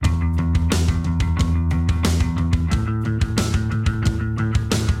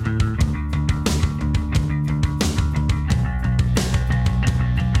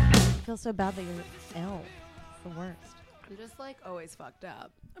so bad that you're ill? It's the worst. I'm just like always fucked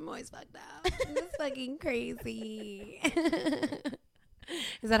up. I'm always fucked up. I'm just fucking crazy.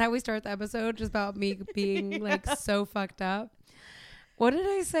 Is that how we start the episode? Just about me being like so fucked up? What did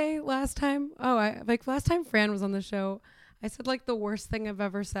I say last time? Oh, last time Fran was on the show, I said like the worst thing I've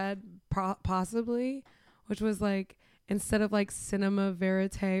ever said, possibly, which was like, instead of like cinema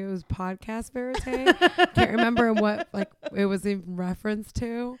verite, it was podcast verite. Can't remember what like it was in reference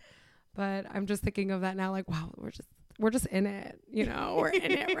to, but I'm just thinking of that now. Like, wow, we're just in it, you know, we're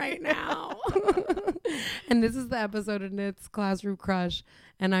in it right now. And this is the episode, and it's Classroom Crush,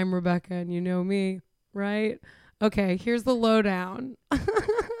 and I'm Rebecca, and you know me, right? Okay, here's the lowdown.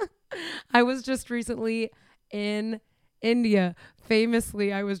 I was just recently in India.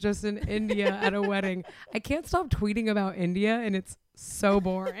 Famously, I was just in India at a wedding. I can't stop tweeting about India, and it's so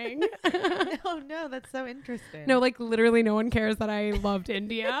boring. Oh no, that's so interesting. No, like literally no one cares that I loved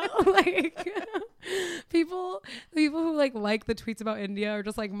India. Like people who like the tweets about India are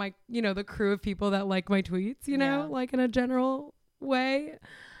just like my, you know, the crew of people that like my tweets, you know, like in a general way.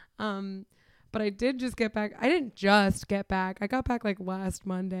 But I did just get back. I didn't just get back. I got back like last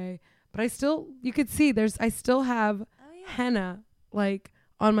Monday, but you could see I still have henna like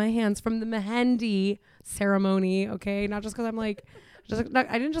on my hands from the mehendi ceremony. Okay. Not just cause I'm like,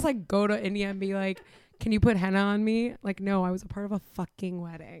 I didn't just like go to India and be like, can you put henna on me? Like, no, I was a part of a fucking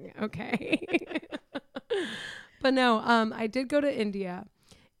wedding. Okay. But no, I did go to India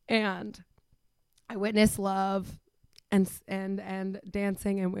and I witnessed love and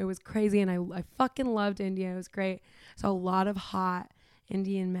dancing, and it was crazy, and I fucking loved India. It was great. So a lot of hot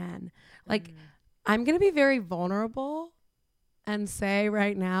Indian men. Like, I'm going to be very vulnerable and say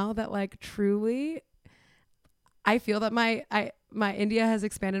right now that like truly I feel that my India has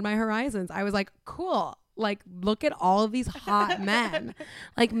expanded my horizons. I was like, cool. Like, look at all of these hot men.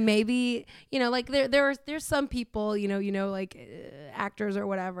 Like, maybe, you know, like there's some people, you know, like actors or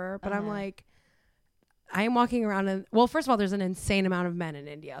whatever, but I'm like, I am walking around and, well, first of all, there's an insane amount of men in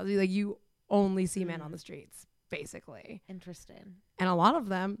India. Like, you only see men on the streets, basically. Interesting. And a lot of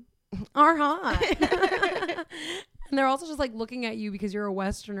them are hot. And they're also just like looking at you because you're a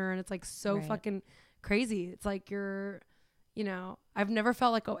Westerner, and it's like so fucking crazy. It's like you're, you know, I've never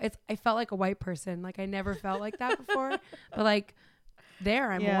felt like I felt like a white person. Like, I never felt like that before. But like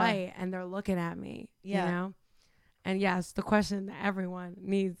there I'm white and they're looking at me, you know? And yes, the question that everyone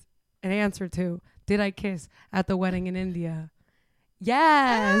needs an answer to: did I kiss at the wedding in India?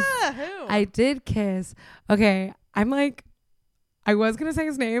 Yes. Who? I did kiss. Okay. I'm like, I was going to say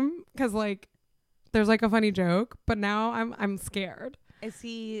his name because like there's like a funny joke, but now I'm scared.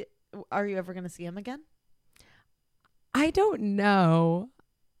 Are you ever going to see him again? I don't know.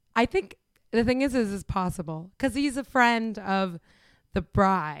 I think the thing is possible because he's a friend of the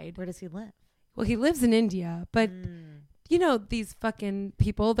bride. Where does he live? Well, he lives in India, but you know, these fucking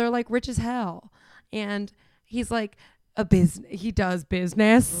people, they're like rich as hell. And he's like he does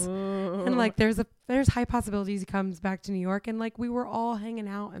business. Ooh. And like there's high possibilities he comes back to New York, and like we were all hanging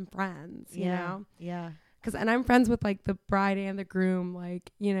out and friends, you know? Yeah. And I'm friends with like the bride and the groom,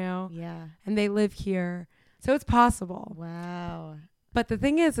 like, you know? Yeah. And they live here. So it's possible. Wow. But the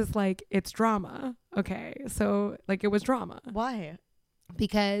thing is like, it's drama. Okay. So like it was drama. Why?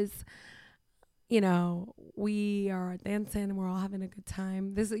 Because, you know, we are dancing and we're all having a good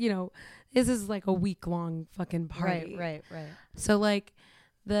time. This is like a week-long fucking party. Right. So like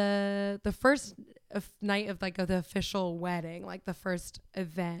the first night of like the official wedding, like the first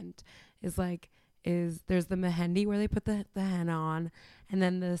event is there's the mehendi where they put the henna on, and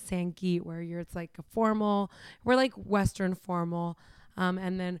then the sangeet where it's like a formal, we're like Western formal.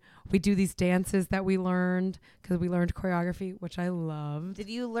 And then we do these dances that we learned because we learned choreography, which I loved. Did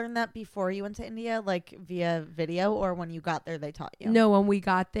you learn that before you went to India, like via video, or when you got there, they taught you? No, when we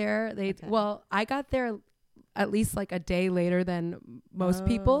got there, well, I got there at least like a day later than most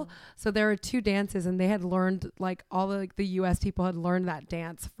people. So there were 2 dances, and they had learned like all the US people had learned that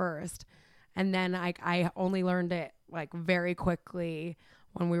dance first. And then I only learned it like very quickly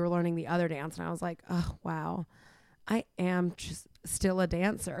when we were learning the other dance. And I was like, oh, wow, I am just still a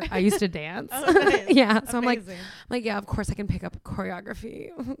dancer. I used to dance. Nice. Yeah. So Amazing. I'm like, yeah, of course I can pick up choreography.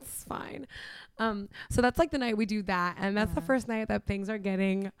 It's fine. So that's like the night we do that. And that's the first night that things are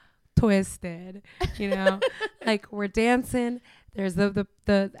getting twisted, you know, like we're dancing. There's the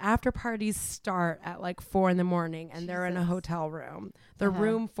after parties start at like 4 a.m. and they're in a hotel room,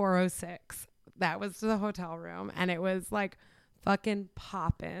 room 406. That was the hotel room. And it was like fucking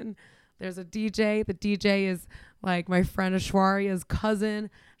popping. There's a DJ. The DJ is like my friend Ashwarya's cousin.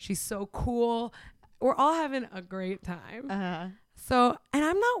 She's so cool. We're all having a great time. So, and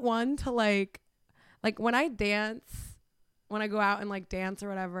I'm not one to like when I dance, when I go out and like dance or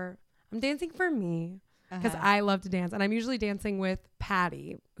whatever, I'm dancing for me because I love to dance. And I'm usually dancing with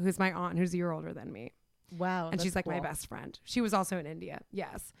Patty, who's my aunt, who's a year older than me. Wow. And she's like my best friend. She was also in India.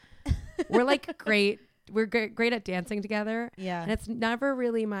 Yes. We're like great. We're great at dancing together. Yeah. And it's never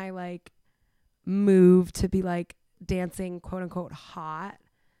really my like move to be like dancing quote unquote hot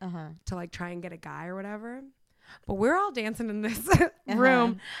to like try and get a guy or whatever. But we're all dancing in this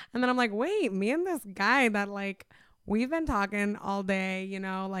room. And then I'm like, wait, me and this guy that like we've been talking all day, you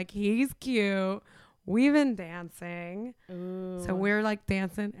know, like he's cute. We've been dancing. Ooh. So we're like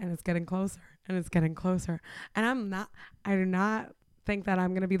dancing and it's getting closer and it's getting closer. And I do not think that I'm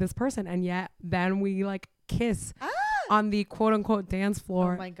going to be this person. And yet then we like kiss on the quote unquote dance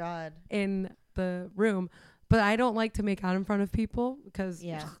floor. Oh my God. In the room. But I don't like to make out in front of people because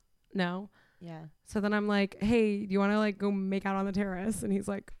no. Yeah. So then I'm like, hey, do you want to like go make out on the terrace? And he's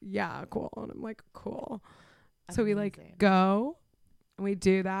like, yeah, cool. And I'm like, cool. So we like go and we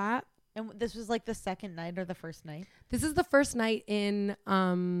do that. And this was like the second night or the first night? This is the first night in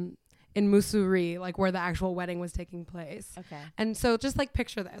Mussoorie, like where the actual wedding was taking place. Okay. And so just like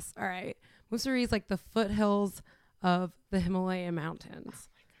picture this. All right. Mussoorie is like the foothills of the Himalayan mountains.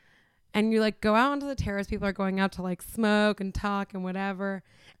 And you like go out onto the terrace. People are going out to like smoke and talk and whatever.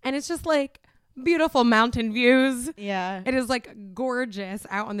 And it's just like beautiful mountain views. Yeah. It is like gorgeous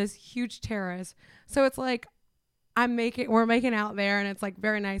out on this huge terrace. So it's like we're making out there and it's like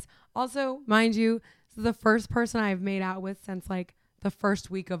very nice. Also, mind you, this is the first person I've made out with since like the first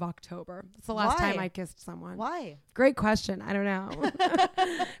week of October. It's the last time I kissed someone. Why? Great question. I don't know.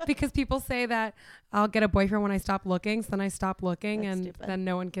 Because people say that I'll get a boyfriend when I stop looking. So then I stop looking. That's and stupid. Then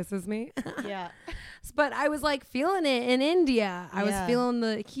no one kisses me. Yeah. But I was like feeling it in India. I was feeling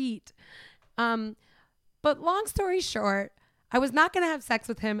the heat. But long story short, I was not going to have sex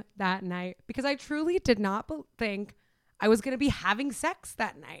with him that night because I truly did not think I was going to be having sex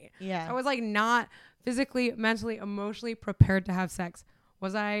that night. Yeah. I was like not physically, mentally, emotionally prepared to have sex.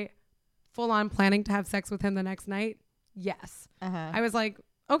 Was I full on planning to have sex with him the next night? Yes. I was like,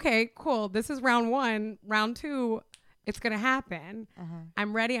 okay, cool. This is round 1. Round 2, it's going to happen.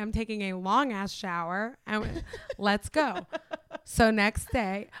 I'm ready. I'm taking a long ass shower and let's go. So next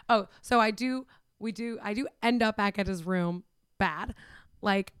day, so I do end up back at his room bad.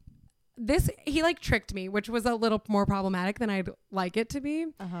 Like this, he like tricked me, which was a little more problematic than I'd like it to be.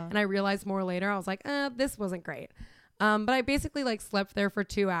 And I realized more later, I was like, this wasn't great. But I basically like slept there for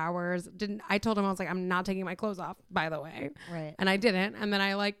 2 hours. I told him, I was like, I'm not taking my clothes off, by the way. Right. And I didn't. And then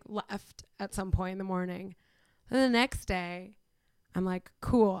I like left at some point in the morning. And the next day I'm like,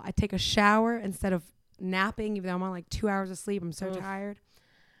 cool. I take a shower instead of napping, even though I'm on like 2 hours of sleep. I'm so tired.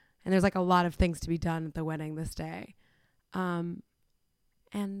 And there's like a lot of things to be done at the wedding this day.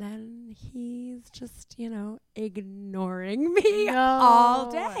 And then he's just, you know, ignoring me all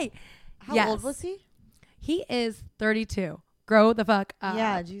day. How old was he? He is 32. Grow the fuck up.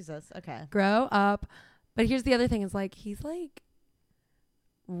 Yeah, Jesus. Okay. Grow up. But here's the other thing is like, he's like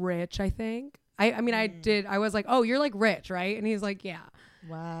rich, I think. I mean, I was like, oh, you're like rich, right? And he's like, yeah.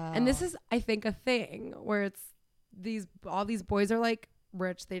 Wow. And this is, I think, a thing where it's all these boys are like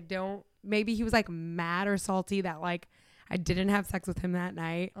rich. They don't, maybe he was like mad or salty that like I didn't have sex with him that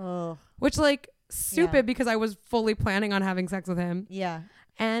night. Oh. Which like stupid because I was fully planning on having sex with him. Yeah.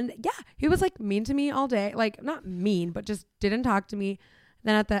 And yeah, he was like mean to me all day. Like not mean, but just didn't talk to me.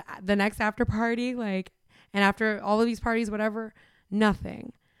 Then at the next after party, like, and after all of these parties, whatever,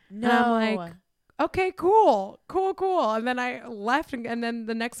 nothing. No. And I'm like, okay, cool. And then I left and then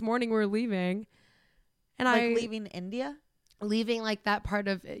the next morning we were leaving. And leaving India? Leaving like that part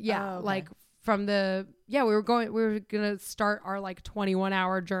of it. Yeah. Oh, okay. Like from we were going to start our like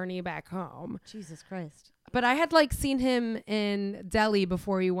 21-hour journey back home. Jesus Christ. But I had like seen him in Delhi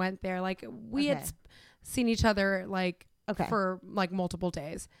before we went there. Like we had seen each other like for like multiple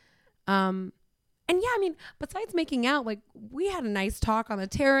days. And yeah, I mean, besides making out, like we had a nice talk on the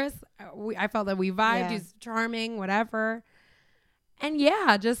terrace. I felt that we vibed. He was charming, whatever. And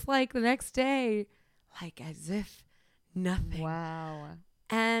yeah, just like the next day, like as if nothing. Wow.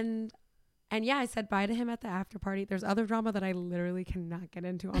 And yeah, I said bye to him at the after party. There's other drama that I literally cannot get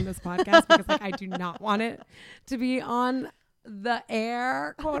into on this podcast because like I do not want it to be on the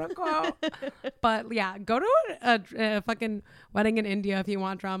air, quote unquote. But yeah, go to a fucking wedding in India if you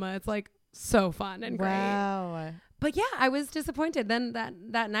want drama. It's like so fun and great. Wow. But yeah, I was disappointed. Then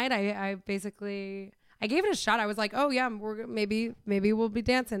that night I basically I gave it a shot. I was like, oh yeah, maybe we'll be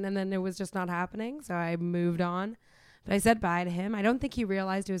dancing. And then it was just not happening. So I moved on. But I said bye to him. I don't think he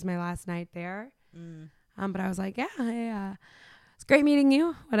realized it was my last night there. But I was like, yeah. great meeting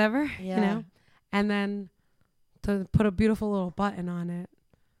you, whatever, Yeah. you know. And then to put a beautiful little button on it,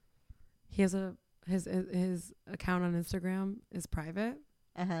 he has his account on Instagram is private.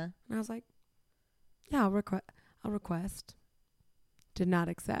 Uh-huh. And I was like, yeah, I'll request. Did not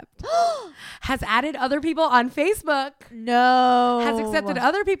accept. Has added other people on Facebook. No. Has accepted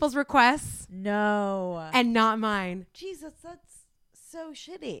other people's requests No. and not mine. Jesus, that's so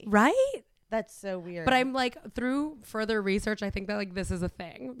shitty. Right? That's so weird. But I'm like, through further research, I think that like this is a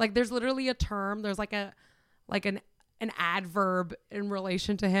thing. Like there's literally a term. There's like an adverb in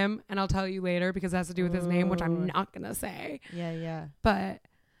relation to him. And I'll tell you later because it has to do with his name, which I'm not going to say. Yeah. But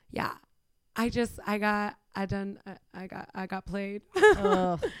yeah, I got played.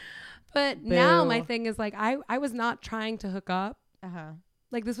 Ugh. But now my Boo. thing is like, I was not trying to hook up. Uh-huh.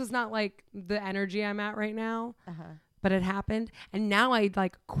 Like this was not like the energy I'm at right now, Uh-huh. but it happened. And now I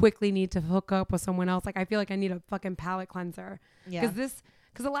like quickly need to hook up with someone else. Like I feel like I need a fucking palate cleanser. Yeah. Because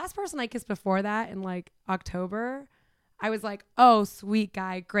the last person I kissed before that in like October, I was like, oh, sweet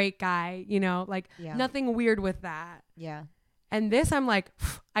guy, great guy, you know, like Yeah. nothing weird with that. Yeah. And this, I'm like,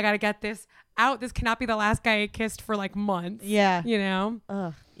 I got to get this out. This cannot be the last guy I kissed for like months. Yeah. You know?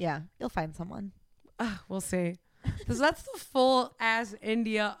 Ugh. Yeah. You'll find someone. We'll see. So that's the full ass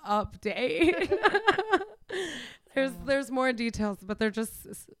India update. There's more details, but they're just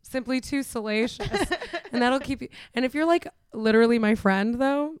simply too salacious. And that'll keep you. And if you're like literally my friend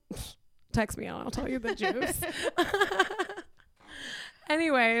though, text me and I'll tell you the juice.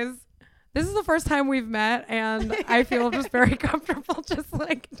 Anyways, this is the first time we've met and I feel just very comfortable just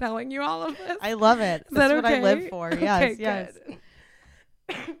like telling you all of this. I love it. Is that That's what I live okay? for. Okay, Yes. Yes. good.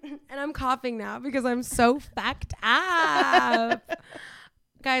 And I'm coughing now because I'm so fact up.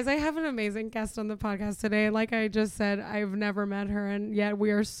 Guys, I have an amazing guest on the podcast today. Like I just said, I've never met her and yet we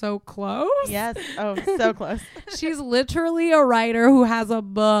are so close. Yes. Oh, so close. She's literally a writer who has a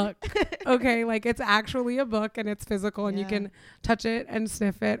book. Okay, like it's actually a book and it's physical and you Yeah. can touch it and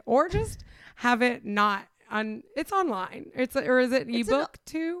sniff it or just have it not on. It's online. Or is it It's an- ebook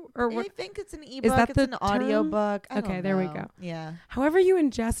too? Or I what? think it's an ebook. that It's the an audio term? book. I Okay, don't there we know. go. Yeah. However you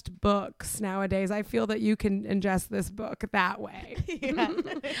ingest books nowadays, I feel that you can ingest this book that way. Yeah.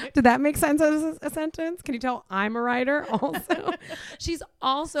 Did that make sense as a sentence? Can you tell I'm a writer also? She's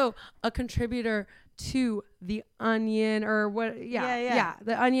also a contributor to The Onion or what? Yeah.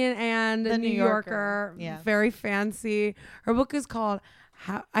 The Onion and The New Yorker. Yeah. Very fancy. Her book is called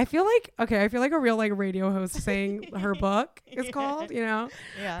I feel like a real like radio host saying her book is called, you know.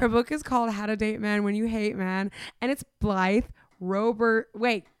 Yeah. Her book is called How to Date Men When You Hate Men, and it's Blythe Robertson.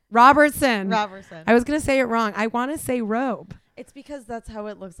 I was gonna say it wrong. I want to say Robe. It's because that's how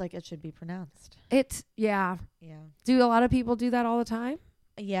it looks like it should be pronounced. Yeah. Yeah. Do a lot of people do that all the time?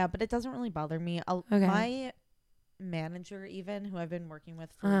 Yeah, but it doesn't really bother me. Okay. My manager, even who I've been working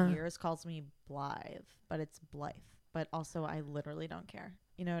with for years, calls me Blythe, but it's Blythe. But also, I literally don't care.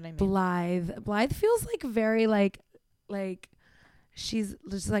 You know what I mean? Blythe feels like very like she's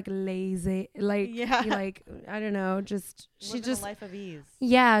just like lazy, like Yeah. like I don't know, just she Living just a life of ease.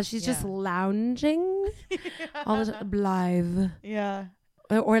 yeah, she's just Yeah. lounging all the Blythe. Yeah.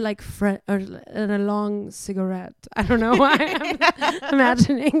 Or like or in a long cigarette. I don't know why I'm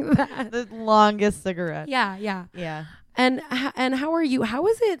imagining that. The longest cigarette. Yeah, yeah. Yeah. And how are you? How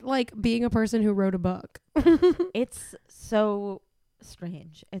is it like being a person who wrote a book? It's so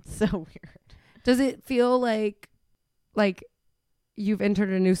strange. It's so weird. Does it feel like you've entered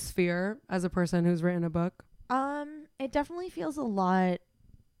a new sphere as a person who's written a book? It definitely feels a lot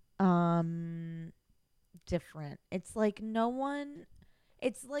different. It's like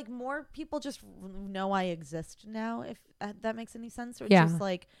it's like more people just know I exist now, if that makes any sense. Or it's Yeah. just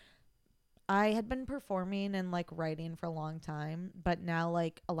like I had been performing and like writing for a long time, but now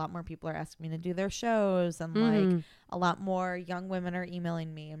like a lot more people are asking me to do their shows, and like a lot more young women are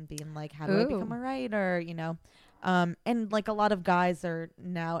emailing me and being like, how do I become a writer, you know? And like a lot of guys are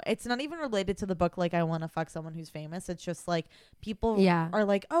now, it's not even related to the book, like I want to fuck someone who's famous. It's just like people are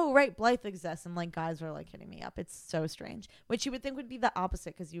like, oh right, Blythe exists, and like guys are like hitting me up. It's so strange, which you would think would be the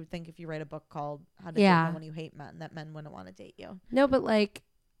opposite, because you would think if you write a book called How to Date Men When You Hate Men, that men wouldn't want to date you. No, but like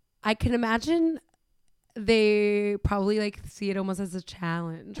I can imagine they probably like see it almost as a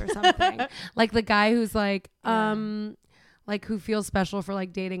challenge or something. Like the guy who's like like who feels special for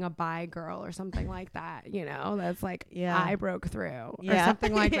like dating a bi girl or something like that, you know, that's like I broke through or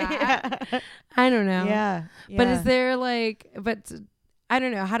something like that. Yeah. I don't know. Yeah. But is there like, but I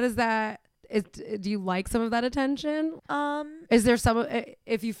don't know, how does that, do you like some of that attention? Is there some,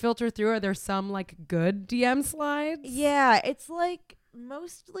 if you filter through, are there some like good DM slides? Yeah, it's like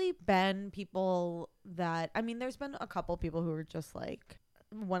mostly been people that, I mean, there's been a couple people who were just like,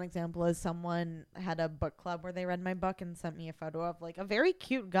 one example is someone had a book club where they read my book and sent me a photo of like a very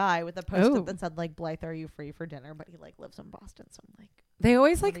cute guy with a post-it that said like, Blythe, are you free for dinner? But he like lives in Boston. So I'm like, they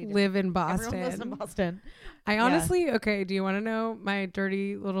always like live in Boston. Everyone lives in Boston. I honestly, okay, do you want to know my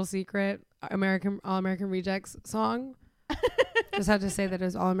dirty little secret All American Rejects song? Just had to say that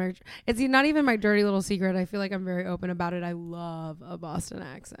it's All American. It's not even my dirty little secret. I feel like I'm very open about it. I love a Boston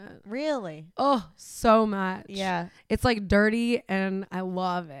accent. Really? Oh, so much. Yeah. It's like dirty and I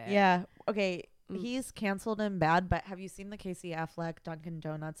love it. Yeah. Okay. He's canceled and bad, but have you seen the Casey Affleck Dunkin'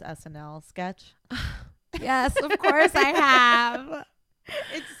 Donuts SNL sketch? Yes, of course I have.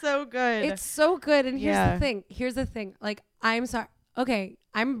 It's so good. It's so good. And here's the thing. Like, I'm sorry. Okay.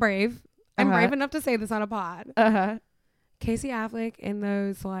 I'm brave. I'm brave enough to say this on a pod. Casey Affleck in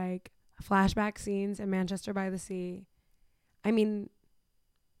those like flashback scenes in Manchester by the Sea. I mean,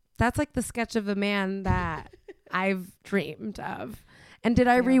 that's like the sketch of a man that I've dreamed of. And did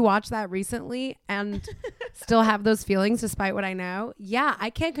I rewatch that recently and still have those feelings despite what I know? Yeah,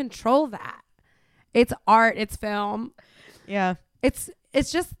 I can't control that. It's art, it's film. Yeah. It's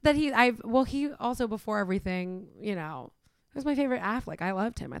just that he also before everything, you know, it was my favorite Affleck. I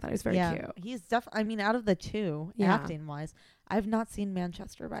loved him. I thought he was very cute. He's definitely, I mean, out of the two, acting wise, I've not seen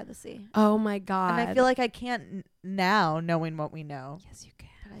Manchester by the Sea. Oh my God. And I feel like I can't now, knowing what we know. Yes, you can.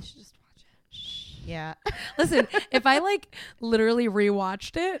 But I should just watch it. Shh. Yeah. Listen, if I like literally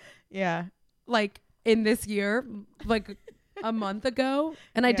rewatched it, like in this year, like a month ago,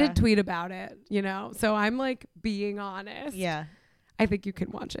 and I did tweet about it, you know, so I'm like being honest. Yeah. I think you can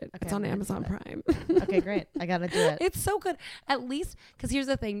watch it. Okay, it's on Amazon Prime. Okay, great. I got to do it. It's so good. At least, because here's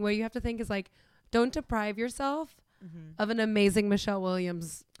the thing, what you have to think is like, don't deprive yourself of an amazing Michelle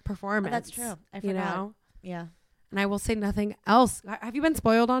Williams performance. Oh, that's true. I forgot. You know? Yeah. And I will say nothing else. Have you been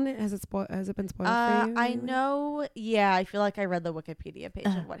spoiled on it? Has it been spoiled for you? I know. Yeah, I feel like I read the Wikipedia page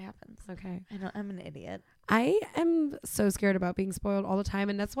of what happens. Okay. I'm an idiot. I am so scared about being spoiled all the time.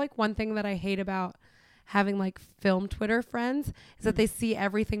 And that's like one thing that I hate about having like film Twitter friends is that they see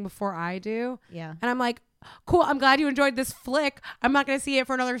everything before I do. Yeah. And I'm like, cool, I'm glad you enjoyed this flick. I'm not going to see it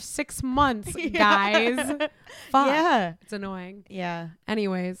for another 6 months, guys. Fuck. Yeah. It's annoying. Yeah.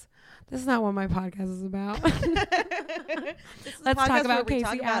 Anyways, this is not what my podcast is about. Let's talk about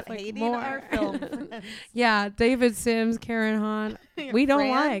Casey Affleck more. Our film friends. Yeah, David Sims, Karen Hahn. We don't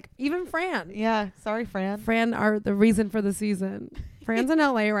like. Even Fran. Yeah, sorry, Fran. Fran are the reason for the season. Fran's in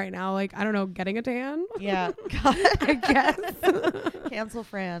LA right now, like, I don't know, getting a tan? Yeah. God. I guess. Cancel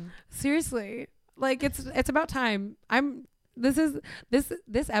Fran. Seriously. Like, it's about time. This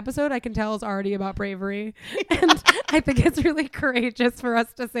episode I can tell is already about bravery. And I think it's really courageous for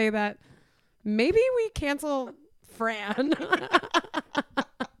us to say that maybe we cancel Fran.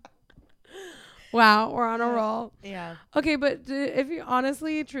 Wow, we're on a roll. Yeah. Okay, but if you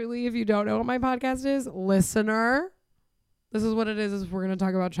honestly, truly, if you don't know what my podcast is, listener, this is what it is we're going to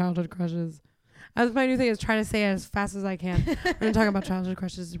talk about childhood crushes. That's my new thing, is trying to say it as fast as I can. We're going to talk about childhood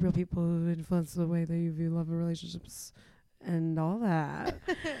crushes, real people who influence the way that you view love and relationships and all that.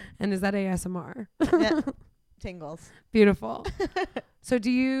 And is that ASMR? Yeah. Tingles. Beautiful. So do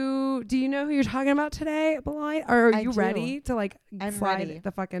you know who you're talking about today, Blythe? Or are you ready to like slide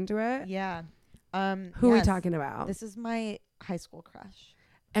the fuck into it? Yeah. Who are we talking about? This is my high school crush.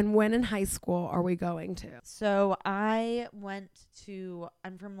 And when in high school are we going to? So I'm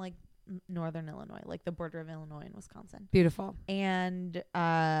from like northern Illinois, like the border of Illinois and Wisconsin. Beautiful. And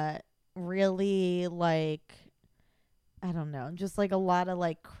really like, I don't know, just like a lot of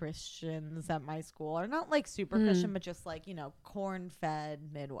like Christians at my school, or not like super Christian, but just like, you know, corn-fed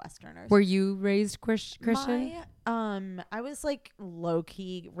Midwesterners. Were you raised Christian? I was like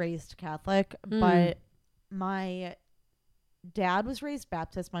low-key raised Catholic, but my dad was raised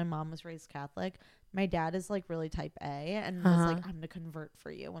Baptist. My mom was raised Catholic. My dad is like really type A and was like, I'm gonna convert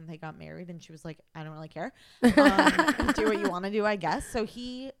for you when they got married. And she was like, I don't really care. Do what you want to do, I guess. So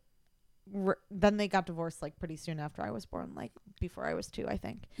then they got divorced like pretty soon after I was born, like before I was 2, I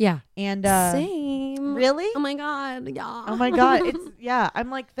think. Yeah. And same. Really? Oh my God. Yeah. Oh my God.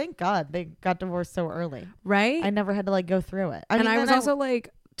 I'm like, thank God they got divorced so early. Right? I never had to like go through it. I was also like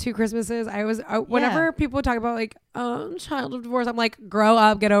 2 Christmases. I was whenever people talk about like childhood divorce, I'm like, grow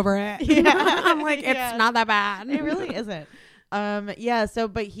up, get over it. Yeah. I'm like, it's not that bad. It really isn't. Yeah. So,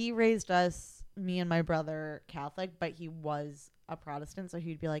 but he raised us, me and my brother, Catholic, but he was a Protestant, so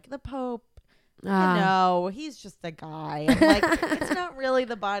he'd be like, the Pope, he's just a guy. And like, it's not really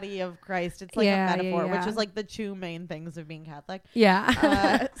the body of Christ. It's like a metaphor, which is like the 2 main things of being Catholic.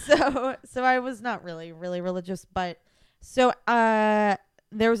 Yeah. So I was not really religious, but So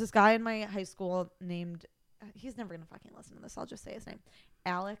there was this guy in my high school named, he's never gonna fucking listen to this, I'll just say his name,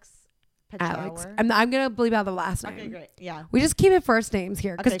 Alex Pachauer. I'm gonna bleep out the last name. Okay, great. Yeah, we just keep it first names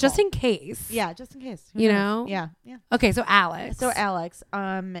here because Okay, just cool. in case. yeah, just in case. Who You knows? know? Yeah, yeah. Okay, so Alex.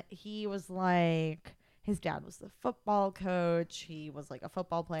 He was like, his dad was the football coach. He was like a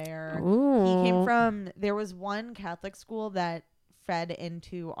football player. Ooh. He came from, there was one Catholic school that fed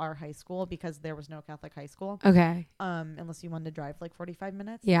into our high school because there was no Catholic high school. Okay. Unless you wanted to drive like 45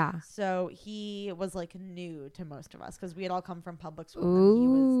 minutes. Yeah. So he was like new to most of us because we had all come from public school.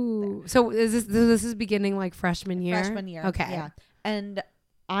 Ooh. And he was So this is beginning like freshman year? freshman year. Okay. Yeah. And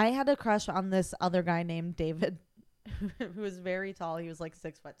I had a crush on this other guy named David who was very tall. He was like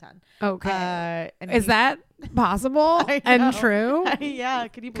 6'10". Okay. And Is that possible I and know. true? Yeah.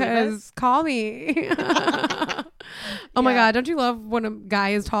 Could you believe it? Because call me. Oh my Yeah. God. Don't you love when a guy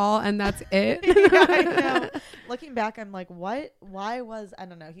is tall and that's it? Yeah, I know. Looking back, I'm like, what? Why was, I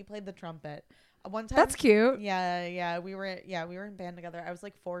don't know. He played the trumpet. One time. That's cute. Yeah. We were in band together. I was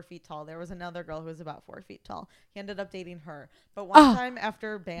like 4 feet tall. There was another girl who was about 4 feet tall. He ended up dating her. But one time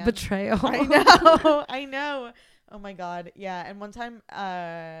after band. Betrayal. I know. Oh my God. Yeah. And one time,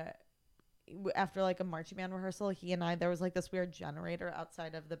 after like a marching band rehearsal, he and I, there was like this weird generator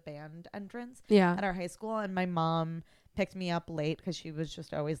outside of the band entrance Yeah. at our high school, and my mom picked me up late because she was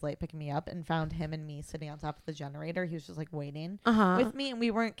just always late picking me up, and found him and me sitting on top of the generator. He was just like waiting with me, and we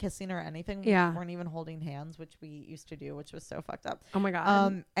weren't kissing or anything. Yeah. We weren't even holding hands, which we used to do, which was so fucked up. Oh my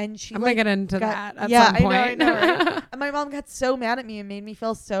God. And she I'm like, gonna get into got- that at yeah, some point. I know, right? And my mom got so mad at me and made me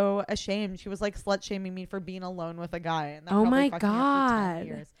feel so ashamed. She was like slut shaming me for being alone with a guy. And that Oh probably my fucked me up for 10 God.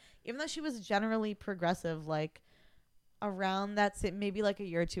 years. Even though she was generally progressive, like around that maybe like a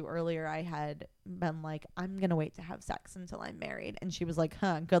year or two earlier, I had been like, I'm gonna wait to have sex until I'm married, and she was like,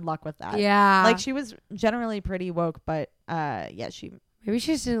 good luck with that. Yeah. Like she was generally pretty woke, but yeah, Maybe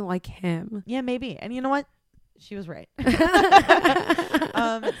she just didn't like him. yeah, maybe. And you know what? She was right.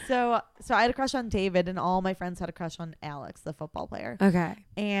 So I had a crush on David, and all my friends had a crush on Alex, the football player. Okay.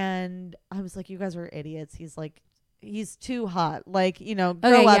 And I was like, you guys are idiots. He's too hot. Like, grow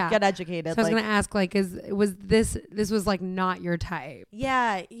Okay, up, yeah. get educated. So I was like, gonna ask, like, was this was like not your type?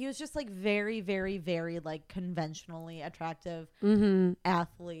 yeah, he was just like very, very, very like conventionally attractive Mm-hmm.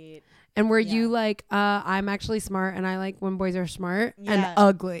 athlete. And were Yeah. you like, I'm actually smart, and I like when boys are smart and Yeah.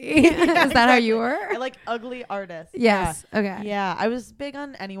 ugly? Is that how you were? I like ugly artists. Yes. Yeah. Okay. Yeah, I was big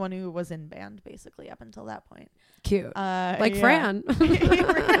on anyone who was in band, basically, up until that point. Cute. Like yeah. Fran.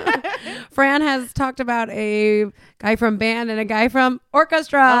 Fran has talked about a guy from band and a guy from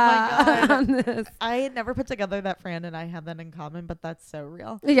orchestra. Oh my God. On this. I had never put together that Fran and I had that in common, but that's so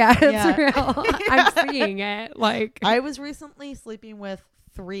real. Yeah, it's Yeah. real. I'm seeing it. Like, I was recently sleeping with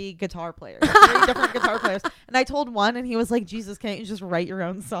 3 guitar players, 3 different guitar players, and I told one, and he was like, "Jesus, can't you just write your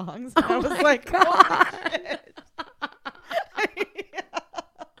own songs?" And I was like, God. "Holy shit."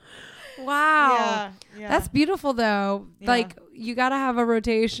 wow. Yeah. That's beautiful, though. Yeah. Like, you got to have a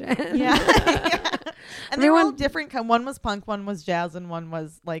rotation. Yeah. And they were all Everyone- different. One was punk, one was jazz, and one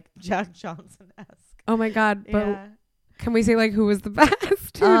was like Jack Johnson-esque. Oh, my God. But Yeah. can we say, like, who was the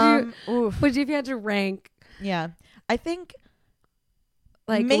best? Oof. Would you, if you had to rank, Yeah. I think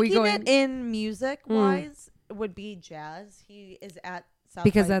like, are we making going... it in music wise would be jazz. He is at South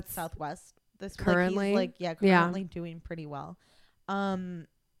Because by that's Southwest this currently? currently doing pretty well.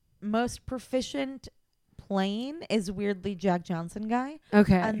 Most proficient playing is weirdly Jack Johnson guy,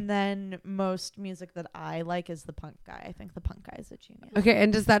 Okay. and then most music that I like is the punk guy. I think the punk guy is a genius. Okay,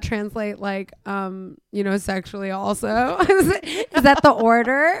 and does that translate like sexually also? is that the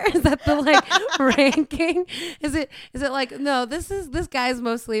order? Is that the like ranking? Is it like, no, this guy's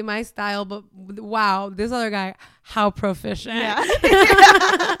mostly my style, but wow, this other guy, how proficient. Yeah.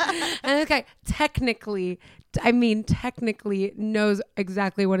 And this guy technically knows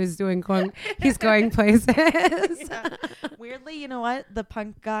exactly what he's doing. He's going places. Yeah. Weirdly, you know what? The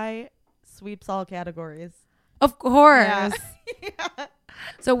punk guy sweeps all categories. Of course. Yeah. Yeah.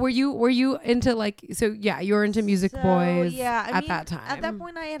 So were you into like, so yeah, you were into Music So, Boys yeah, I at mean, that time. At that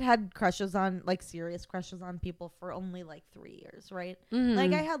point, I had crushes on, like, serious crushes on people for only like 3 years, right? Mhm.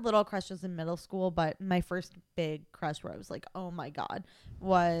 Like, I had little crushes in middle school, but my first big crush where I was like, oh my God,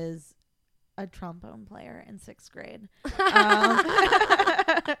 was a trombone player in 6th grade.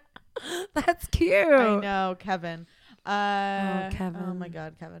 That's cute. I know, Kevin. Kevin. Oh my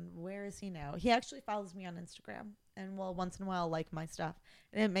God, Kevin. Where is he now? He actually follows me on Instagram and will once in a while like my stuff.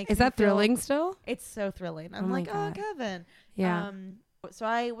 And it makes Is me that feel- thrilling still? It's so thrilling. I'm my like, God. oh, Kevin. Yeah. So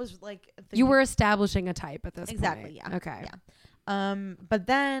I was like, You were establishing a type at this exactly, point. yeah. Okay. Yeah. But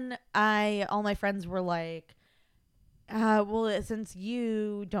then all my friends were like, well, since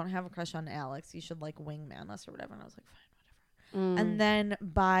you don't have a crush on Alex, you should like wingman us or whatever. And I was like, fine, whatever. And then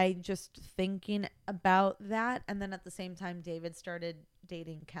by just thinking about that, and then at the same time, David started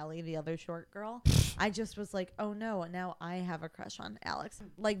dating Kelly, the other short girl. I just was like, oh no, now I have a crush on Alex.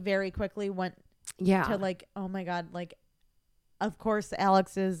 Like very quickly went to like, oh my God, like, of course,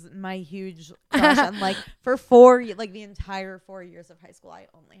 Alex is my huge crush. And like for like the entire 4 years of high school, I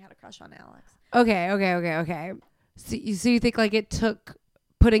only had a crush on Alex. Okay. So you think like it took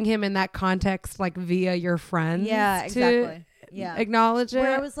putting him in that context, like via your friends? Yeah, exactly. Acknowledge it.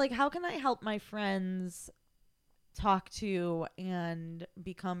 Where I was like, how can I help my friends talk to and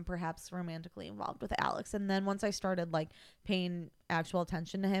become perhaps romantically involved with Alex? And then once I started like paying actual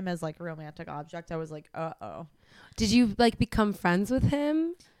attention to him as like a romantic object, I was like, uh-oh. Did you like become friends with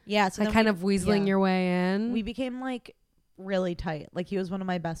him? Yeah. So like kind of weaseling your way in? We became like really tight. Like he was one of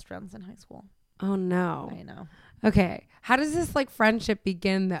my best friends in high school. Oh no. I know. Okay. How does this like friendship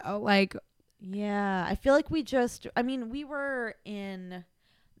begin though? Like, yeah, I feel like we were in,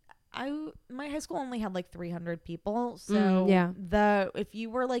 my high school only had like 300 people. So if you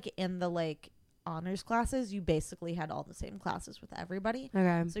were like in the like honors classes, you basically had all the same classes with everybody.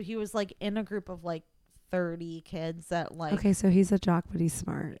 Okay. So he was like in a group of like 30 kids that like. Okay, so he's a jock, but he's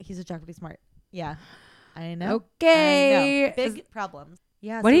smart. He's a jock, but he's smart. Yeah. I know. Okay. I know. Big problems.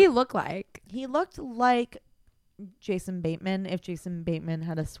 Yeah. What did he look like? He looked like Jason Bateman if Jason Bateman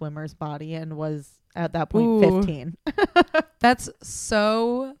had a swimmer's body and was at that point 15. That's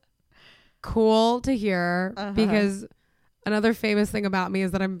so cool to hear because another famous thing about me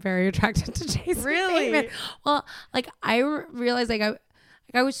is that I'm very attracted to Jason Bateman. Well, like I realized like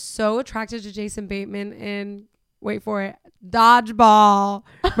I was so attracted to Jason Bateman in, wait for it, Dodgeball.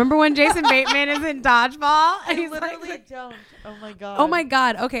 Remember when Jason Bateman is in Dodgeball? I literally don't. Oh my God. Oh my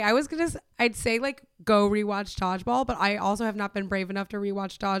God. Okay, I'd say like go rewatch Dodgeball, but I also have not been brave enough to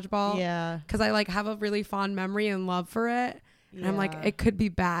rewatch Dodgeball. Yeah. Because I like have a really fond memory and love for it. And I'm like, it could be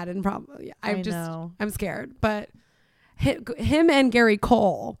bad and probably I'm scared. But him and Gary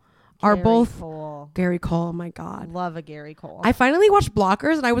Cole are both Gary Cole. Oh my God. Love a Gary Cole. I finally watched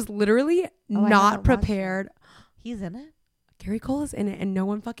Blockers and I was literally not prepared. He's in it? Gary Cole is in it and no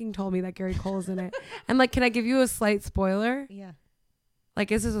one fucking told me that Gary Cole is in it. And like, can I give you a slight spoiler? Yeah. Like,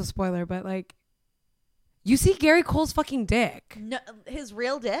 this is a spoiler, but like, you see Gary Cole's fucking dick. No, his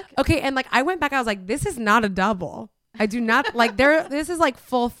real dick? Okay, and like, I went back, I was like, this is not a double. I do not, like, this is like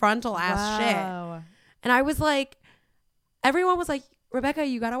full frontal ass shit. And I was like, everyone was like, Rebecca,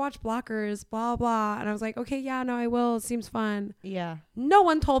 you gotta watch Blockers, blah, blah. And I was like, okay, yeah, no, I will. It seems fun. Yeah. No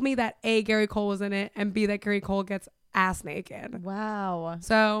one told me that A, Gary Cole was in it, and B, that Gary Cole gets ass naked. Wow.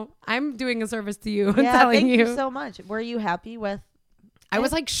 So I'm doing a service to you and telling you. Thank you so much. Were you happy with I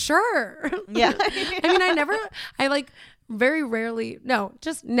was like, sure. Yeah. I mean, I like very rarely, no,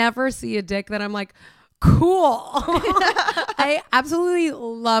 just never see a dick that I'm like, cool. I absolutely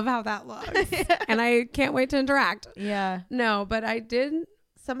love how that looks. And I can't wait to interact. Yeah. No, but I did.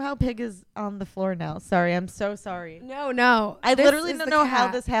 Somehow Pig is on the floor now. Sorry. I'm so sorry. No. I literally don't know how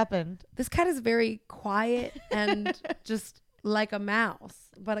this happened. This cat is very quiet and just like a mouse,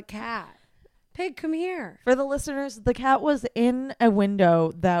 but a cat. Pig, come here. For the listeners, the cat was in a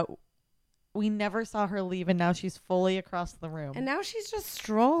window that we never saw her leave, and now she's fully across the room. And now she's just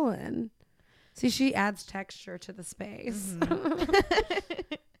strolling. See, she adds texture to the space. Mm-hmm.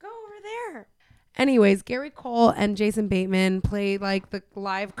 Go over there. Anyways, Gary Cole and Jason Bateman play like the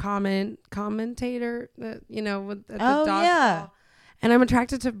live commentator, with the dodgeball. And I'm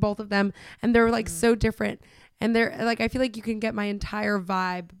attracted to both of them, and they're like so different. And they're like, I feel like you can get my entire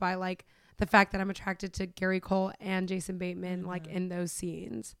vibe by like the fact that I'm attracted to Gary Cole and Jason Bateman, like in those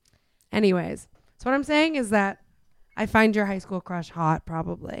scenes. Anyways, so what I'm saying is that I find your high school crush hot,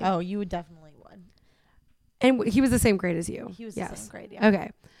 probably. Oh, you would definitely would. And he was the same grade as you. He was the same grade, yeah.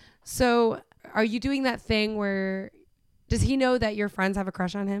 Okay. So are you doing that thing where, does he know that your friends have a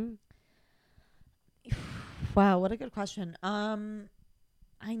crush on him? Wow, what a good question.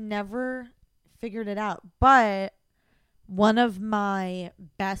 I never figured it out, but one of my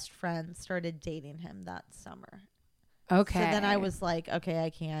best friends started dating him that summer. Okay. So then I was like, okay, I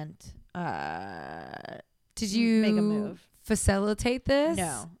can't Did you make a move. Facilitate this?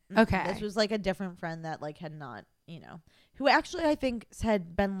 No. Okay. This was like a different friend that like had not, who actually I think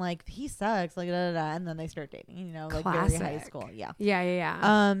had been like, he sucks, like da, da, da, and then they start dating, like Classic. very high school. Yeah.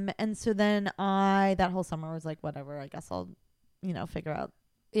 Yeah. And so then that whole summer was like, whatever, I guess I'll, figure out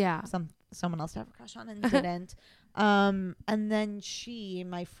someone else to have a crush on, and didn't. And then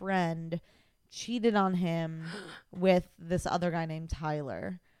my friend, cheated on him with this other guy named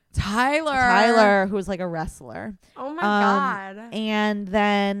Tyler, Tyler, who was like a wrestler. Oh my God. And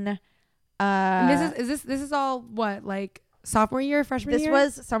then and this is all what, like sophomore year, freshman year?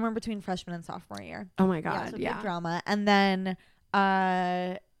 This was somewhere between freshman and sophomore year. Oh my God. So Yeah. big drama. And then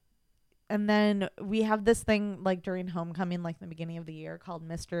we have this thing like during homecoming, like the beginning of the year, called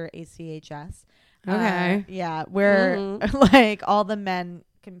Mr. ACHS. Okay. Yeah, where like all the men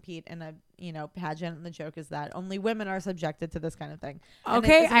compete in a pageant, and the joke is that only women are subjected to this kind of thing.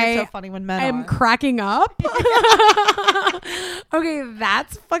 Okay, it's so funny when men I'm are. cracking up. Okay,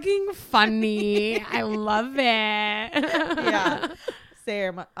 that's fucking funny. I love it. Yeah,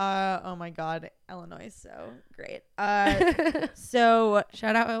 same. Oh my God, Illinois is so great. So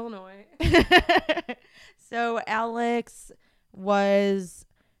shout out Illinois. So Alex was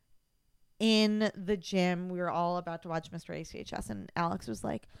in the gym. We were all about to watch Mr. ACHS, and Alex was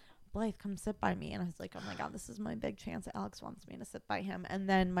like, Blythe, come sit by me. And I was like, oh my God, this is my big chance. Alex wants me to sit by him. And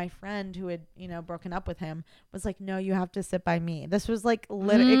then my friend who had, broken up with him was like, no, you have to sit by me. This was like, it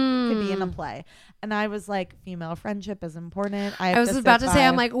could be in a play. And I was like, female friendship is important. I was about to say,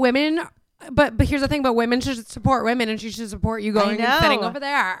 I'm like, women, but here's the thing, but women should support women, and she should support you going and sitting over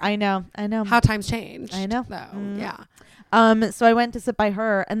there. I know. How times changed. I know. Though. Yeah. So I went to sit by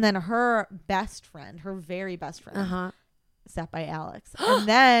her, and then her best friend, her very best friend, sat by Alex. And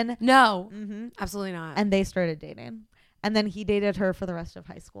then no, absolutely not. And they started dating. And then he dated her for the rest of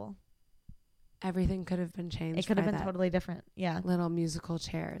high school. Everything could have been changed. It could have been totally different. Yeah. Little musical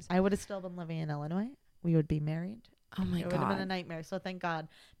chairs. I would have still been living in Illinois. We would be married. Oh my God. It would have been a nightmare. So thank God.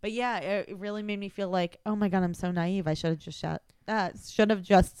 But yeah, it really made me feel like, oh my God, I'm so naive. I should have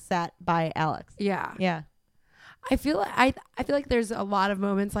just sat by Alex. Yeah. Yeah. I feel like there's a lot of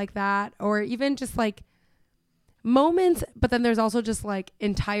moments like that, or even just like moments, but then there's also just like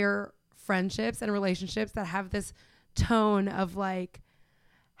entire friendships and relationships that have this tone of like,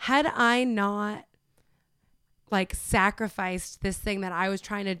 had I not like sacrificed this thing that I was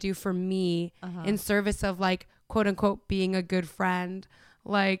trying to do for me in service of like, quote unquote, being a good friend,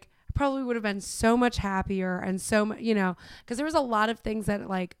 like I probably would have been so much happier and so much, because there was a lot of things that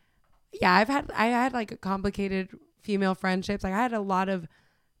like, yeah, I had like complicated female friendships. Like I had a lot of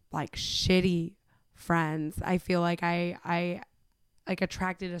like shitty friends. I feel like I like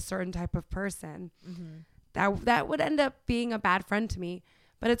attracted a certain type of person that would end up being a bad friend to me.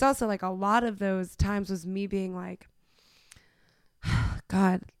 But it's also like a lot of those times was me being like,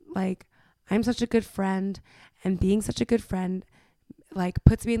 God, like I'm such a good friend, and being such a good friend like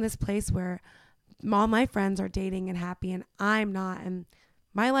puts me in this place where all my friends are dating and happy and I'm not, and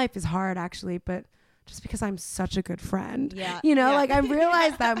my life is hard actually, but just because I'm such a good friend, like I've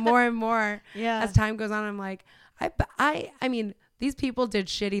realized that more and more as time goes on. I'm like, I mean, these people did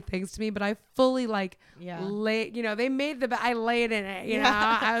shitty things to me, but I fully like they made I laid in it,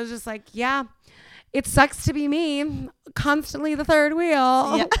 I was just like, it sucks to be me, constantly the third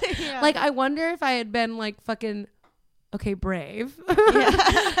wheel. Like I wonder if I had been like fucking brave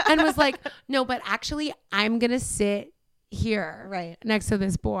and was like, no, but actually I'm gonna sit here next to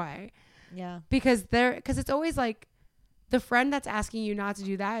this boy, because it's always like the friend that's asking you not to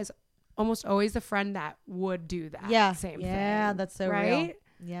do that is almost always the friend that would do that same thing. That's so right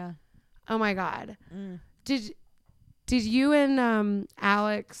real. Oh my God. Did you and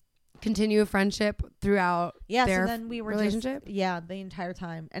Alex continue a friendship throughout their so then we were relationship? The entire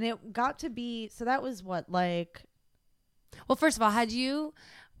time, and it got to be, so that was what, like, well, first of all, had you,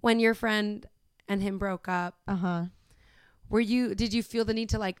 when your friend and him broke up, did you feel the need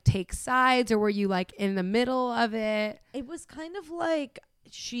to like take sides, or were you like in the middle of it? It was kind of like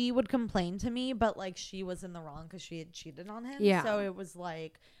she would complain to me, but like she was in the wrong because she had cheated on him. So it was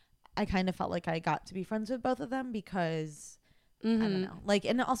like, I kind of felt like I got to be friends with both of them because I don't know, like,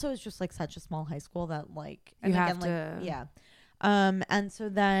 and also it's just like such a small high school that like, and you again, have to, like, and so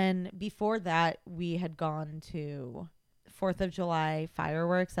then before that we had gone to 4th of July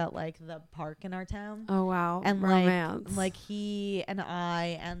fireworks at like the park in our town. Oh wow. And romance. like he and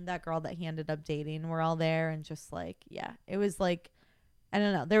I and that girl that he ended up dating were all there, and just like, it was like, I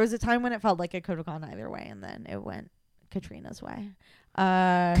don't know, there was a time when it felt like it could have gone either way, and then it went Katrina's way.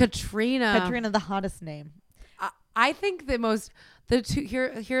 Katrina, the hottest name. I think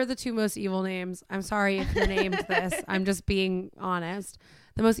here are the two most evil names. I'm sorry if you're named this. I'm just being honest.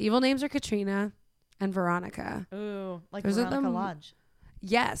 The most evil names are Katrina and Veronica. Ooh, like those Veronica Lodge.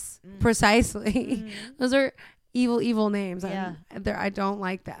 Yes, precisely. Those are evil names. Yeah. I don't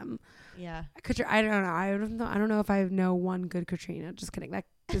like them. Yeah. I don't know. I don't know if I know one good Katrina. Just kidding.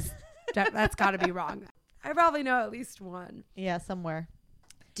 That's got to be wrong. I probably know at least one. Yeah, somewhere.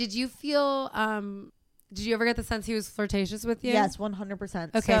 Did you feel Did you ever get the sense he was flirtatious with you? Yes,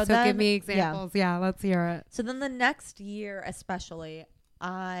 100%. Okay, so give me examples. Yeah, let's hear it. So then the next year, especially,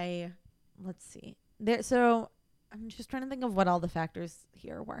 let's see. So I'm just trying to think of what all the factors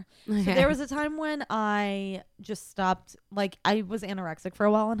here were. Okay. So there was a time when I just stopped, like, I was anorexic for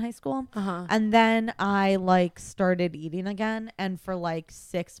a while in high school. And then I, like, started eating again. And for, like,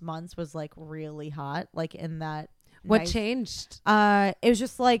 6 months was, like, really hot, like, in that. What changed? It was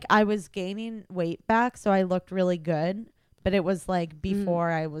just, like, I was gaining weight back, so I looked really good. But it was, like,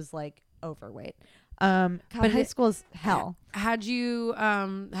 before I was, like, overweight. But high school is hell. How'd you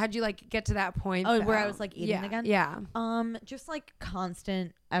like get to that point? Oh, where I was like eating again? Yeah. Just like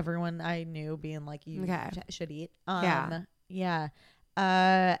constant, everyone I knew being like, you should eat. Yeah.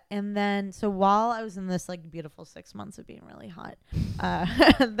 And then, so while I was in this like beautiful 6 months of being really hot,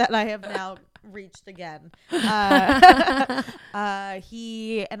 that I have now reached again, he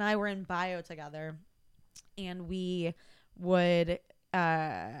and I were in bio together, and we would,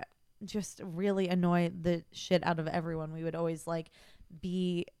 just really annoy the shit out of everyone. We would always like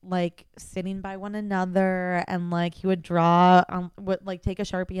be like sitting by one another, and like he would draw would like take a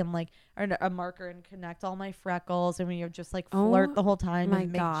Sharpie and like or a marker and connect all my freckles, and we would just like flirt the whole time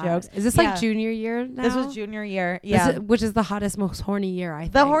and make jokes. Is this like junior year now? This was junior year. Yeah. Which is the hottest, most horny year, I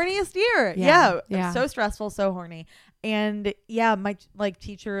think. The horniest year. Yeah. So stressful, so horny. And yeah, my like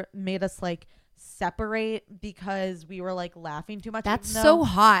teacher made us like separate because we were like laughing too much. That's so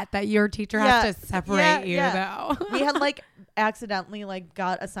hot that your teacher has to separate you though. We had like accidentally like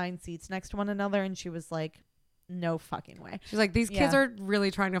got assigned seats next to one another, and she was like, no fucking way. She's like, these kids are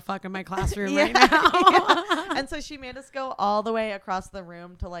really trying to fuck in my classroom right now. And so she made us go all the way across the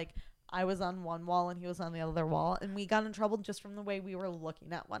room to like, I was on one wall and he was on the other wall, and we got in trouble just from the way we were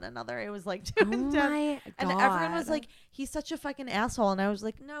looking at one another. It was like too intense. And everyone was like, he's such a fucking asshole. And I was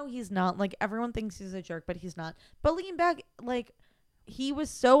like, no, he's not. Like, everyone thinks he's a jerk, but he's not. But looking back, like, he was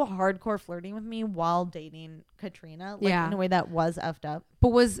so hardcore flirting with me while dating Katrina, like in a way that was effed up. But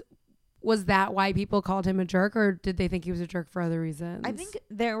was that why people called him a jerk, or did they think he was a jerk for other reasons? I think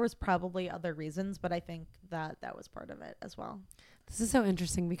there was probably other reasons, but I think that was part of it as well. This is so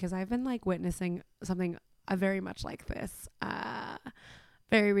interesting because I've been like witnessing something very much like this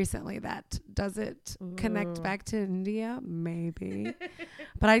very recently. That does it connect back to India? Maybe.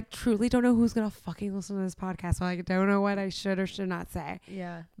 But I truly don't know who's going to fucking listen to this podcast. So I don't know what I should or should not say.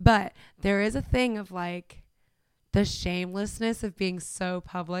 Yeah. But there is a thing of like the shamelessness of being so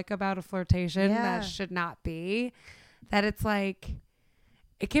public about a flirtation that should not be. That it's like,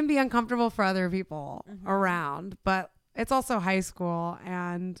 it can be uncomfortable for other people around, but it's also high school,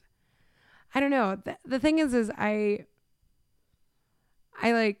 and I don't know. The thing is I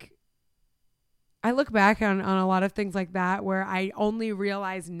look back on a lot of things like that where I only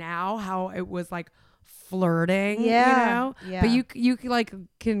realize now how it was like flirting, you know? Yeah. But you like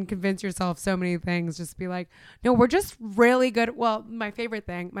can convince yourself so many things. Just be like, no, we're just really good. Well, my favorite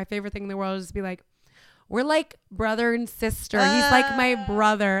thing in the world is just be like, we're like brother and sister. He's like my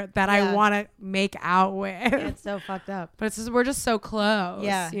brother that I want to make out with. It's so fucked up. But it's just, we're just so close,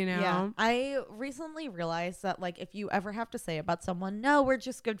 you know? Yeah. I recently realized that, like, if you ever have to say about someone, no, we're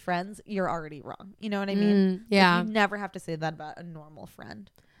just good friends, you're already wrong. You know what I mean? Yeah. Like, you never have to say that about a normal friend.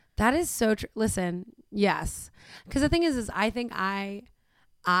 That is so true. Listen, yes. Because the thing is I think I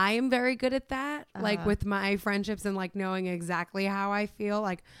am very good at that, like with my friendships and like knowing exactly how I feel.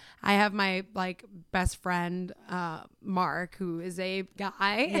 Like I have my like best friend, Mark, who is a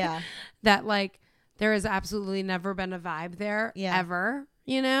guy that like there has absolutely never been a vibe there ever,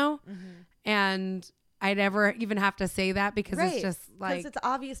 you know? And I never even have to say that because it's just like, because it's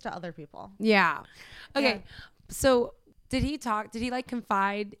obvious to other people. Yeah. Okay. So did he like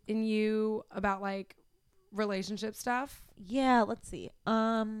confide in you about like relationship stuff? Yeah, let's see.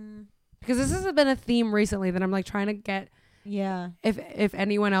 Because this has been a theme recently that I'm like trying to get if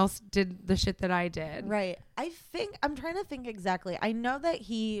anyone else did the shit that I did. Right. I'm trying to think exactly. I know that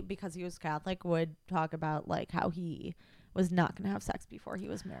he, because he was Catholic, would talk about like how he was not going to have sex before he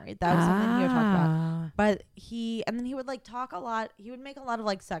was married. That was something he would talk about. But then he would like talk a lot. He would make a lot of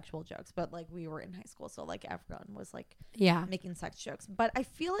like sexual jokes, but like we were in high school, so like everyone was like making sex jokes. But I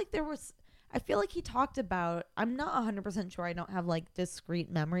feel like he talked about, I'm not 100% sure, I don't have like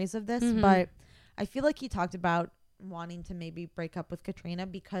discrete memories of this, but I feel like he talked about wanting to maybe break up with Katrina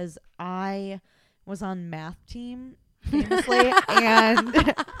because I was on math team famously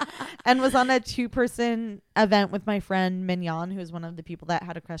and was on a 2-person event with my friend Mignon, who's one of the people that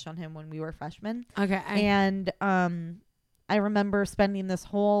had a crush on him when we were freshmen. Okay. And I remember spending this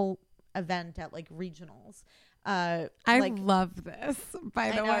whole event at like regionals I like, love this,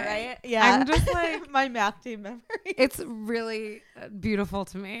 by the way. Right? Yeah. I'm just like, my math team memory. it's really beautiful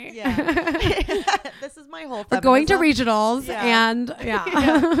to me. Yeah. This is my whole We're going to regionals and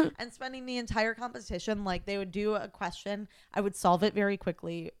and spending the entire competition, like they would do a question. I would solve it very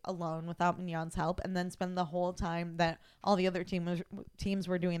quickly alone without Mignon's help, and then spend the whole time that all the other teams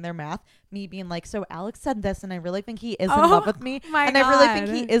were doing their math, me being like, so Alex said this, and I really think he is in love with me. And I really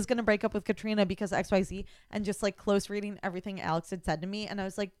think he is going to break up with Katrina because XYZ, and just like close reading everything Alex had said to me. And I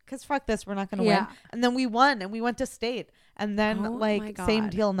was like, because fuck this, we're not going to win. And then we won, and we went to state. And then same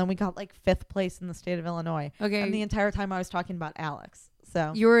deal. And then we got like 5th place in the state of Illinois. Okay. And the entire time I was talking about Alex.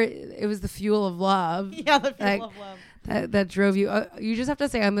 So it was the fuel of love. Yeah, the fuel of love. That drove you. You just have to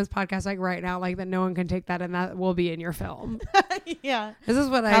say on this podcast, like right now, like that no one can take that, and that will be in your film. Yeah. This is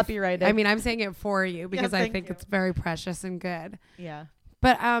what copyrighted. I mean, I'm saying it for you because I think it's very precious and good. Yeah.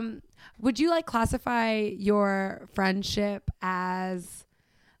 But would you like classify your friendship as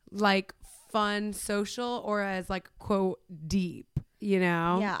like fun, social, or as like quote deep? You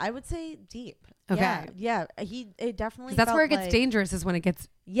know? Yeah, I would say deep. Okay. Yeah. It definitely. That's where it gets dangerous, is when it gets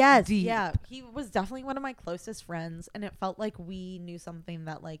deep. Yeah. He was definitely one of my closest friends, and it felt like we knew something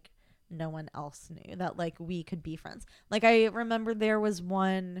that like no one else knew, that like we could be friends. Like I remember there was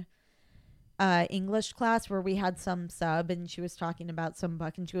one English class where we had some sub, and she was talking about some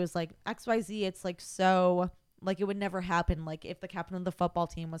book, and she was like, XYZ, it's like so. Like it would never happen. Like if the captain of the football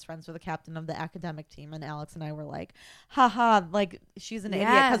team was friends with the captain of the academic team, and Alex and I were like, haha, like she's an idiot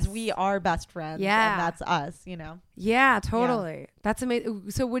because we are best friends. Yeah. And that's us, you know? Yeah, totally. Yeah. That's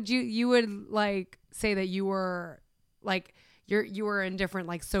amazing. So you would like say that you were like, you were in different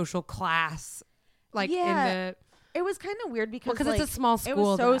like social class, like in the. It was kind of weird because like, it's a small school. It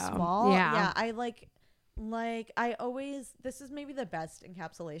was so though. small. Yeah. I I always, this is maybe the best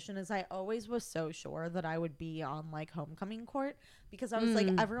encapsulation, is I always was so sure that I would be on like homecoming court, because I was like,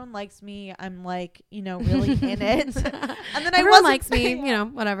 everyone likes me. I'm like, you know, really in it. And then everyone likes me, you know,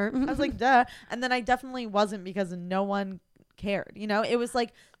 whatever. I was like, duh. And then I definitely wasn't, because no one cared, you know. It was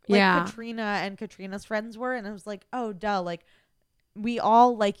like Katrina and Katrina's friends were, and I was like, oh, duh. Like we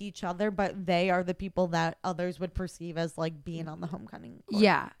all like each other, but they are the people that others would perceive as like being on the homecoming court.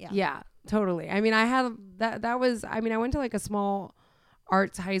 Yeah. Totally. I mean, I had that was, I mean, I went to like a small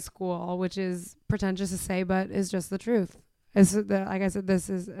arts high school, which is pretentious to say, but is just the truth. Like I said,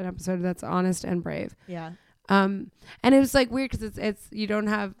 this is an episode that's honest and brave. Yeah. And it was like weird because it's you don't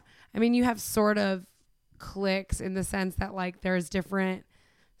have, I mean, you have sort of cliques in the sense that like there's different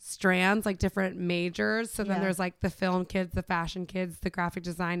strands, like different majors. So then there's like the film kids, the fashion kids, the graphic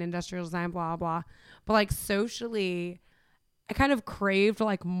design, industrial design, blah, blah. But like socially, I kind of craved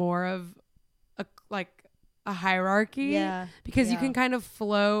like more of a hierarchy, because you can kind of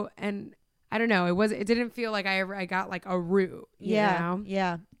flow, and I don't know, it didn't feel like I got like a route. You know?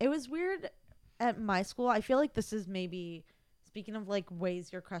 Yeah. It was weird at my school. I feel like this is maybe, speaking of like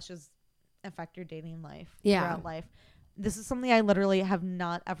ways your crushes affect your dating life throughout life. This is something I literally have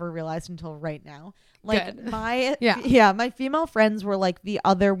not ever realized until right now. Like my female friends were like the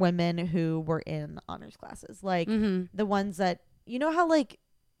other women who were in honors classes. Like the ones that, you know how like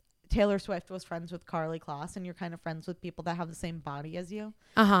Taylor Swift was friends with Karlie Kloss, and you're kind of friends with people that have the same body as you.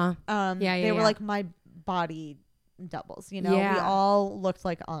 They were like my body doubles, you know. We all looked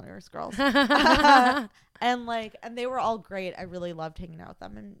like honors girls. And they were all great. I really loved hanging out with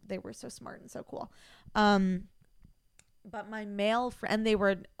them, and they were so smart and so cool. But my male friend,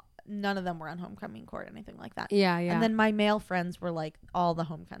 none of them were on homecoming court or anything like that. Yeah. And then my male friends were like all the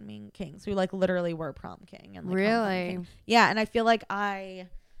homecoming kings, who like literally were prom king and like really. Yeah, and I feel like I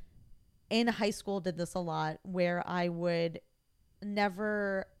in high school did this a lot, where I would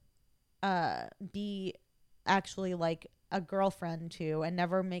never be actually like a girlfriend to, and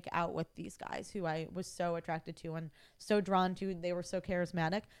never make out with these guys who I was so attracted to and so drawn to. They were so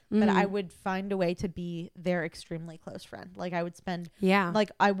charismatic, but I would find a way to be their extremely close friend. Like I would spend, like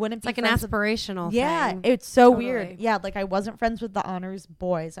I wouldn't be like an aspirational thing. It's so weird. Yeah. Like I wasn't friends with the honors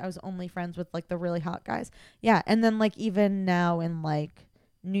boys. I was only friends with like the really hot guys. Yeah. And then like even now in like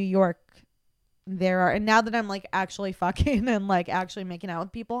New York, and now that I'm like actually fucking and like actually making out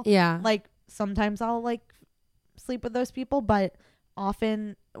with people, like sometimes I'll like sleep with those people, but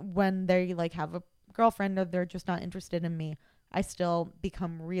often when they like have a girlfriend or they're just not interested in me, I still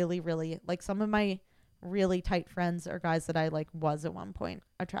become really, really like, some of my really tight friends are guys that I like was at one point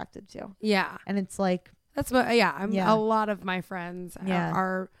attracted to. Yeah. And it's like, that's what, a lot of my friends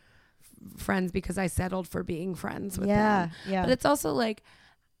are friends because I settled for being friends with them. Yeah. But it's also like,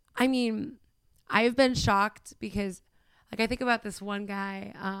 I mean, I've been shocked because like I think about this one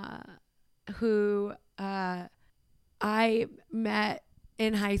guy, who I met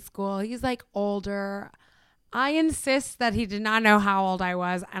in high school. He's like older. I insist that he did not know how old I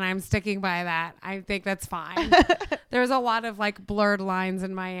was, and I'm sticking by that. I think that's fine. There's a lot of like blurred lines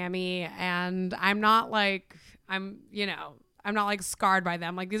in Miami, and I'm not like scarred by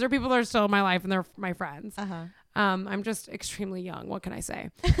them. Like, these are people that are still in my life, and they're my friends. I'm just extremely young. What can I say?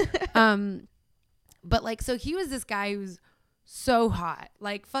 But like, so he was this guy who's so hot,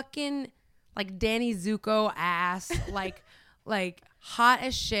 like fucking like Danny Zuko ass, like hot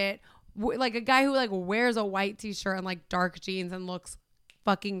as shit. Like a guy who like wears a white t-shirt and like dark jeans and looks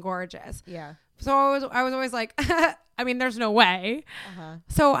fucking gorgeous. Yeah. So I was always like, I mean, there's no way.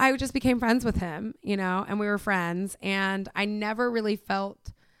 So I just became friends with him, you know, and we were friends. And I never really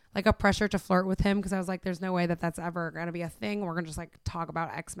felt like a pressure to flirt with him because I was like, there's no way that that's ever going to be a thing. We're going to just like talk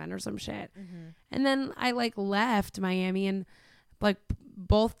about X-Men or some shit. And then I like left Miami, and like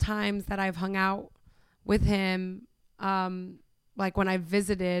both times that I've hung out with him, like when I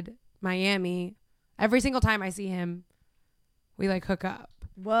visited Miami, every single time I see him, we like hook up.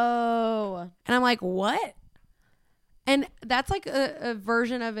 Whoa. And I'm like, what? And that's like a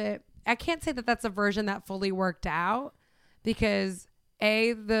version of it. I can't say that that's a version that fully worked out because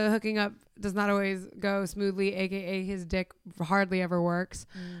the hooking up does not always go smoothly, aka his dick hardly ever works.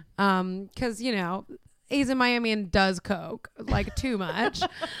 Because, you know, he's in Miami and does coke like too much.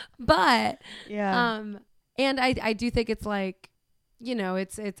 But yeah. And I do think it's like, you know,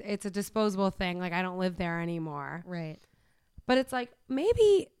 it's a disposable thing. Like, I don't live there anymore. Right. But it's like,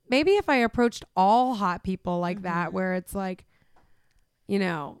 maybe if I approached all hot people like that, where it's like, you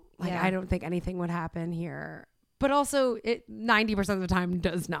know, like, I don't think anything would happen here. But also it 90% of the time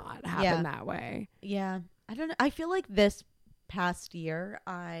does not happen that way. Yeah. I don't know. I feel like this past year,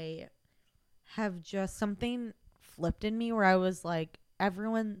 I have just something flipped in me where I was like,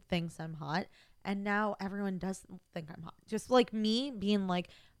 everyone thinks I'm hot. And now everyone doesn't think I'm hot. Just like me being like,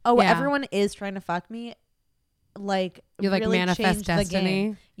 oh, everyone is trying to fuck me. Like, you like really manifest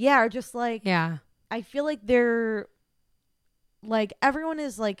destiny. Yeah. Or just like, yeah. I feel like they're like, everyone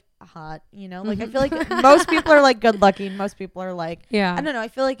is like hot, you know? Like, I feel like most people are like good looking. Most people are like, I don't know. I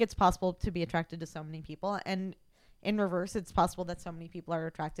feel like it's possible to be attracted to so many people. And in reverse, it's possible that so many people are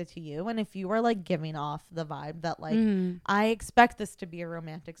attracted to you. And if you are like giving off the vibe that like, I expect this to be a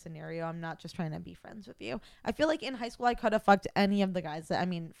romantic scenario, I'm not just trying to be friends with you. I feel like in high school, I could have fucked any of the guys that, I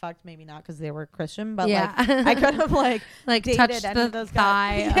mean, fucked maybe not because they were Christian, but like I could have like dated touched any of those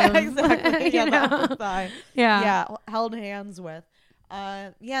guys. Yeah, exactly. Yeah, the thigh. Yeah. Held hands with.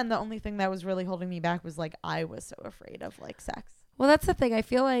 And the only thing that was really holding me back was like, I was so afraid of like sex. Well, that's the thing. I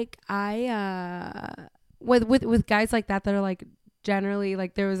feel like with guys like that are like generally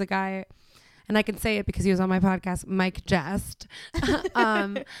like, there was a guy, and I can say it because he was on my podcast, Mike Jest.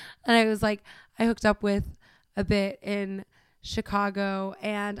 And I was like, I hooked up with a bit in Chicago,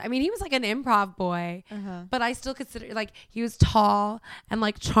 and I mean, he was like an improv boy, but I still consider like he was tall and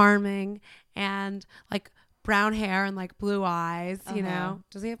like charming and like brown hair and like blue eyes, you know.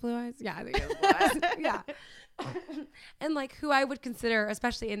 Does he have blue eyes? Yeah, I think he has blue eyes. Yeah. And like who I would consider,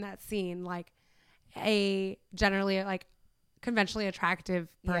 especially in that scene, like a generally like conventionally attractive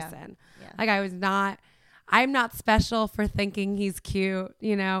person. Like I'm not special for thinking he's cute,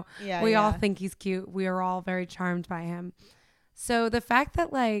 you know. We all think he's cute. We are all very charmed by him. So the fact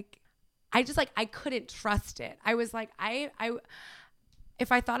that like I just like I couldn't trust it. I was like I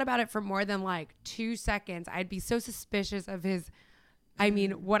if I thought about it for more than like 2 seconds, I'd be so suspicious of his, I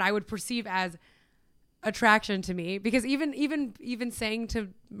mean, what I would perceive as attraction to me, because even saying to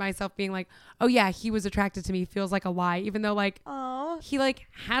myself being like, oh yeah, he was attracted to me feels like a lie, even though like he like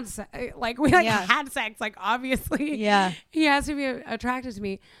had like we like had sex, like obviously he has to be attracted to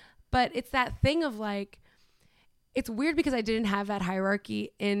me. But it's that thing of like, it's weird because I didn't have that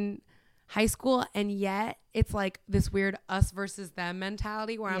hierarchy in high school, and yet it's like this weird us versus them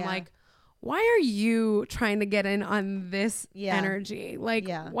mentality where I'm like, why are you trying to get in on this energy? Like,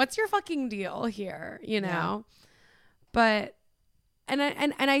 what's your fucking deal here? You know? But, and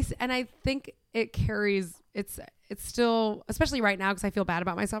I think it carries, it's still, especially right now, because I feel bad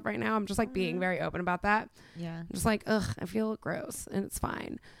about myself right now. I'm just like being very open about that. Yeah. I'm just like, ugh, I feel gross, and it's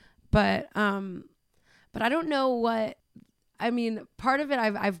fine. But I don't know what, I mean, part of it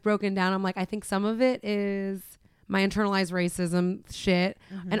I've broken down. I'm like, I think some of it is my internalized racism shit,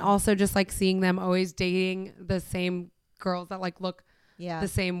 and also just like seeing them always dating the same girls that like look the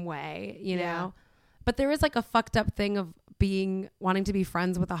same way, you know. But there is like a fucked up thing of wanting to be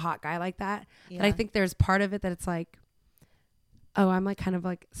friends with a hot guy like that. And I think there's part of it that it's like, oh, I'm like kind of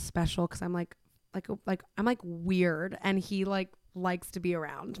like special because I'm like I'm like weird, and he like likes to be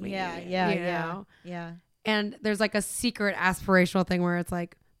around me. Yeah. And there's like a secret aspirational thing where it's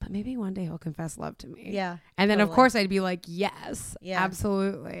like, but maybe one day he'll confess love to me. Yeah. And then of totally. course I'd be like, yes, Yeah.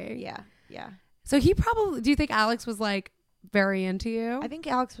 absolutely. Yeah. So he probably, do you think Alex was like very into you? I think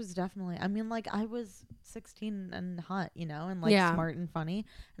Alex was definitely, I mean, like I was 16 and hot, you know, and like smart and funny.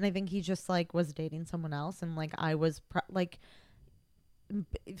 And I think he just like was dating someone else. And like I was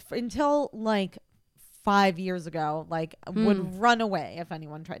until like 5 years ago, like would run away if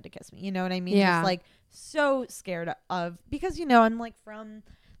anyone tried to kiss me. You know what I mean? Yeah. Just like so scared of, because, you know, I'm like from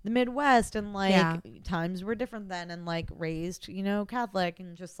the Midwest and like times were different then, and like raised, you know, Catholic,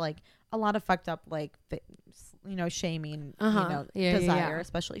 and just like a lot of fucked up, like, you know, shaming, you know, desire,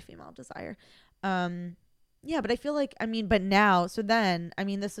 especially female desire. Yeah, but I feel like, I mean, but now, so then, I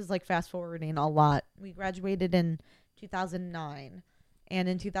mean, this is like fast forwarding a lot. We graduated in 2009. And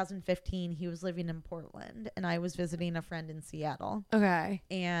in 2015, he was living in Portland, and I was visiting a friend in Seattle. Okay.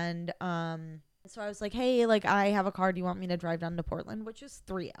 And so I was like, hey, like, I have a car. Do you want me to drive down to Portland? Which is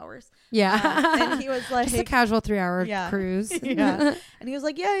 3 hours. Yeah. And he was like, just a casual 3-hour cruise. Yeah. And he was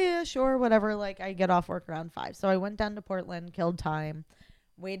like, yeah, sure, whatever. Like, I get off work around 5. So I went down to Portland, killed time,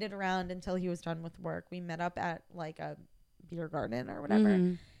 waited around until he was done with work. We met up at like a beer garden or whatever.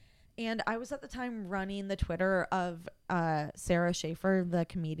 Mm-hmm. And I was at the time running the Twitter of Sarah Schaefer, the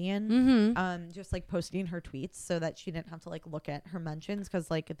comedian, just like posting her tweets so that she didn't have to like look at her mentions, because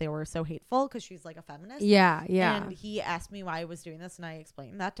like they were so hateful, because she's like a feminist. Yeah. And he asked me why I was doing this, and I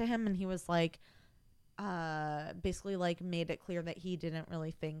explained that to him, and he was like, basically like made it clear that he didn't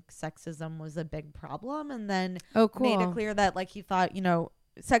really think sexism was a big problem, and then made it clear that like he thought, you know,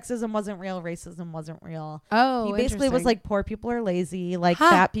 sexism wasn't real, racism wasn't real. Oh, he basically was like, poor people are lazy, like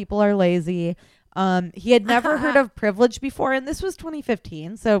fat people are lazy. He had never heard of privilege before, and this was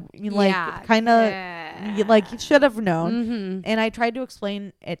 2015, so like kind of like he should have known. And I tried to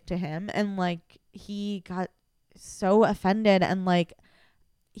explain it to him, and like he got so offended, and like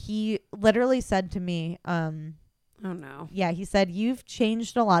he literally said to me, oh no. Yeah, he said, you've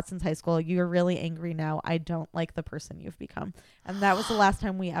changed a lot since high school. You're really angry now. I don't like the person you've become. And that was the last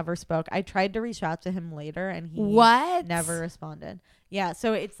time we ever spoke. I tried to reach out to him later, and he never responded. Yeah,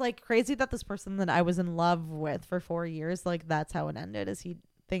 so it's like crazy that this person that I was in love with for 4 years, like that's how it ended, is he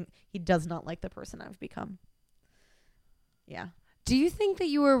does not like the person I've become. Yeah. Do you think that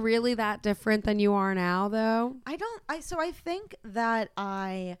you were really that different than you are now, though? I think that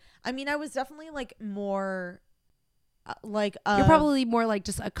I mean, I was definitely like more... you're probably more like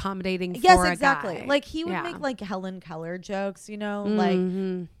just accommodating for yes, exactly. a guy. Like he would make like Helen Keller jokes, you know, like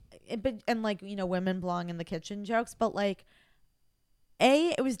and like, you know, women belong in the kitchen jokes, but like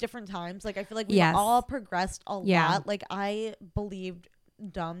it was different times. Like I feel like we all progressed a lot. Like I believed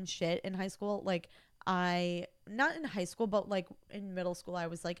dumb shit in high school. Like not in high school, but like in middle school, I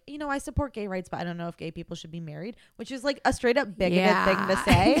was like, you know, I support gay rights, but I don't know if gay people should be married, which is like a straight up bigoted thing to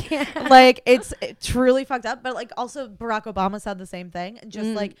say. Like it's truly fucked up. But like also Barack Obama said the same thing. And just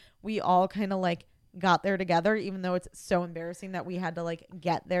like we all kind of like got there together, even though it's so embarrassing that we had to like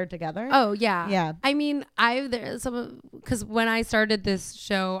get there together. Oh yeah. Yeah. I mean, because when I started this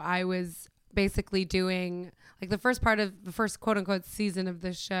show, I was basically doing like the first part of the first quote unquote season of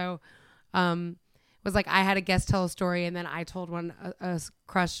this show, was like I had a guest tell a story, and then I told a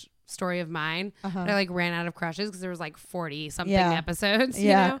crush story of mine. But I like ran out of crushes because there was like 40 something episodes, you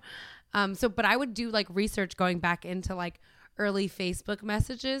know? But I would do like research going back into like early Facebook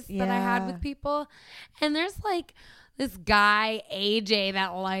messages that I had with people. And there's like this guy, AJ,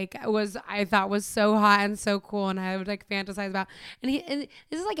 that like I thought was so hot and so cool, and I would like fantasize about. And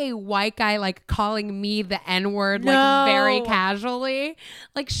this is like a white guy like calling me the N-word like very casually,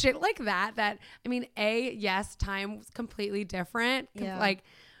 like shit like that. That I mean, yes, time was completely different, like,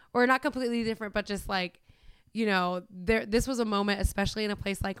 or not completely different, but just like, you know, this was a moment, especially in a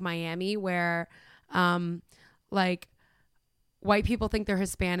place like Miami, where like white people think they're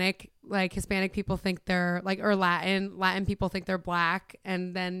Hispanic, like Hispanic people think they're like, or Latin people think they're black.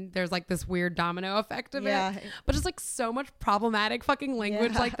 And then there's like this weird domino effect of it. But just like so much problematic fucking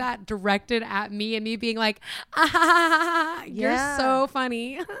language like that directed at me, and me being like, you're so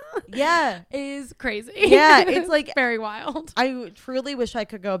funny. Is crazy. Yeah. It's like very wild. I truly wish I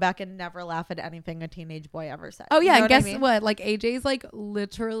could go back and never laugh at anything a teenage boy ever said. Oh yeah. You know guess what? Like AJ's like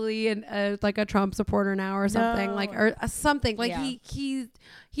literally like a Trump supporter now or something or something like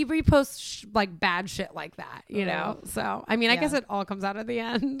he reposts like bad shit like that, you know? So, I mean, I guess it all comes out at the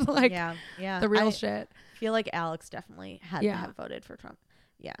end. Like the real shit. I feel like Alex definitely had to have voted for Trump.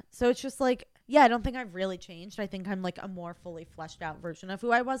 Yeah. So it's just like, I don't think I've really changed. I think I'm like a more fully fleshed out version of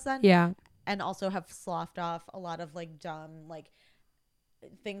who I was then. Yeah. and also have sloughed off a lot of like dumb like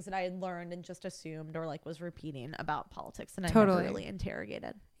things that I had learned and just assumed or like was repeating about politics, and I never really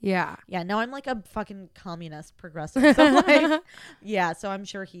interrogated. Yeah. Yeah. Now I'm like a fucking communist progressive. So like, yeah. So I'm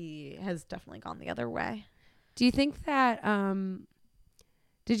sure he has definitely gone the other way. Do you think that,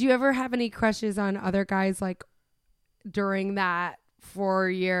 did you ever have any crushes on other guys like during that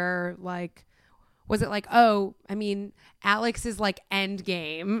 4-year, like, was it like, oh, I mean, Alex is like end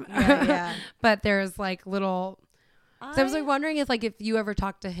game, Yeah. but there's like little, so I was like wondering if you ever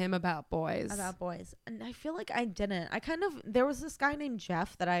talked to him about boys. And I feel like I didn't. There was this guy named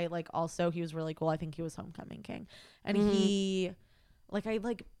Jeff that I like also, he was really cool. I think he was homecoming king. And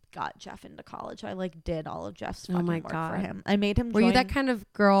I got Jeff into college. I like did all of Jeff's fucking work for him. I made him Were you that kind of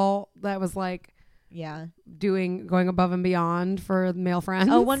girl that was like, yeah, going above and beyond for male friends?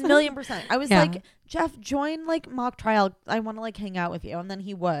 Oh, 1,000,000%. I was like, Jeff, join like mock trial. I want to like hang out with you. And then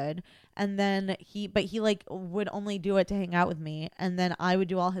he would. And then he like would only do it to hang out with me. And then I would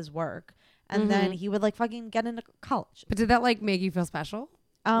do all his work. And then he would like fucking get into college. But did that like make you feel special?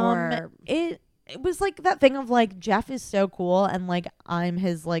 It was like that thing of like Jeff is so cool and like I'm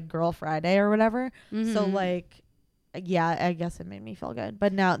his like girl Friday or whatever. So like, yeah, I guess it made me feel good.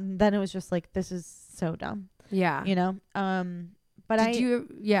 But then it was just like, this is so dumb. Yeah. You know? But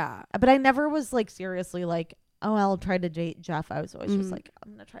But I never was like seriously like, oh, I'll try to date Jeff. I was always just like,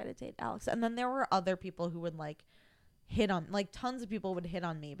 I'm going to try to date Alex. And then there were other people who would like hit on, like tons of people would hit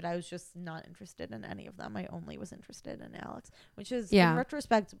on me, but I was just not interested in any of them. I only was interested in Alex, which is in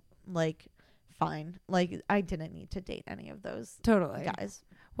retrospect, like fine. Like I didn't need to date any of those guys.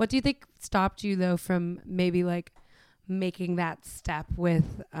 What do you think stopped you though from maybe like making that step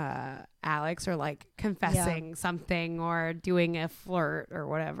with Alex, or like confessing something or doing a flirt or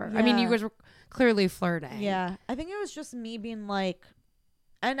whatever? I mean, you guys were clearly flirting. Yeah. I think it was just me being like,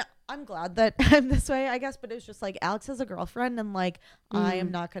 and I'm glad that I'm this way, I guess, but it was just like Alex has a girlfriend and like I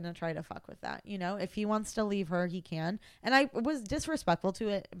am not going to try to fuck with that. You know, if he wants to leave her, he can. And I was disrespectful to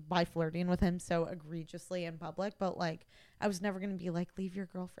it by flirting with him so egregiously in public, but like I was never going to be like, leave your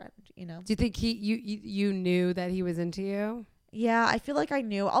girlfriend, you know? Do you think you knew that he was into you? Yeah, I feel like I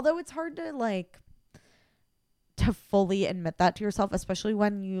knew, although it's hard to like to fully admit that to yourself, especially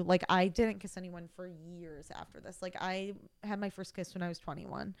when you like, I didn't kiss anyone for years after this. Like I had my first kiss when I was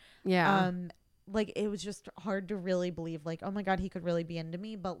 21. Yeah. Like it was just hard to really believe like, oh my God, he could really be into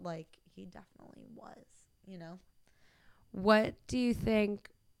me. But like he definitely was, you know? What do you think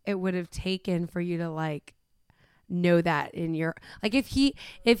it would have taken for you to like know that in your, like if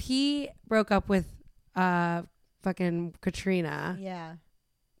he broke up with fucking Katrina, yeah,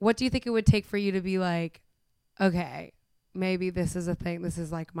 what do you think it would take for you to be like, okay, maybe this is a thing, this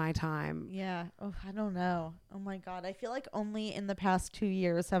is like my time? Yeah. Oh, I don't know. Oh my God, I feel like only in the past 2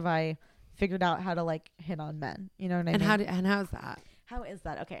 years have I figured out how to like hit on men, you know what I mean? And how's that? How is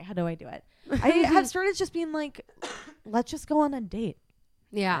that? Okay, how do I do it? I have started just being like, let's just go on a date.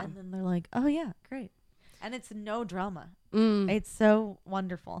 Yeah. And then they're like, oh yeah, great. And it's no drama. It's so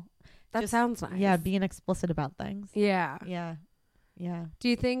wonderful. That sounds nice. Yeah, being explicit about things. Yeah. Yeah. Yeah. Do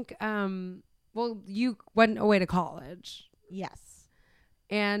you think, well, you went away to college. Yes.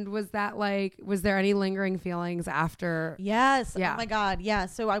 And was there any lingering feelings after? Yes. Yeah. Oh my God. Yeah.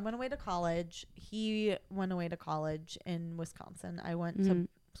 So I went away to college. He went away to college in Wisconsin. I went to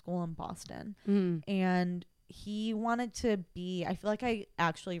school in Boston. And he wanted to be, I feel like I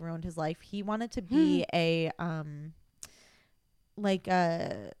actually ruined his life. He wanted to be a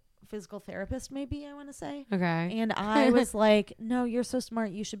physical therapist, maybe, I want to say. Okay. And I was like, no, you're so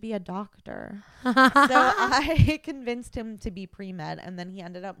smart, you should be a doctor. So I convinced him to be pre-med, and then he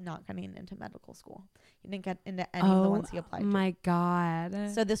ended up not getting into medical school. He didn't get into any of the ones he applied to. Oh my God.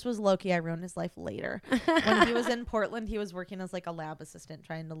 So this was low-key, I ruined his life later. When he was in Portland, he was working as like a lab assistant,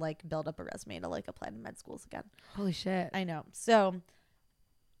 trying to like build up a resume to like apply to med schools again. Holy shit. I know. So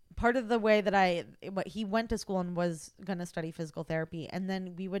part of the way that he went to school and was going to study physical therapy, and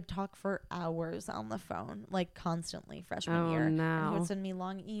then we would talk for hours on the phone, like constantly freshman year. No. And he would send me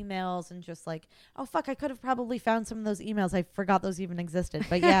long emails and just like, oh fuck, I could have probably found some of those emails. I forgot those even existed.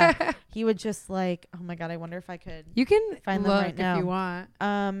 But yeah, he would just like, oh my God, I wonder if I could. You can find them right now if you want.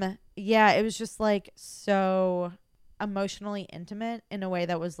 Yeah, it was just like so emotionally intimate in a way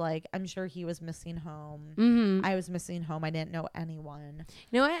that was like, I'm sure he was missing home. I was missing home. I didn't know anyone.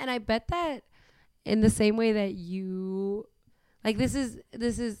 You know what? And I bet that in the same way that you like,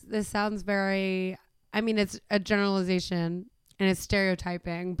 this sounds very, I mean, it's a generalization and it's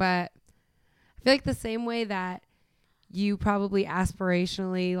stereotyping, but I feel like the same way that you probably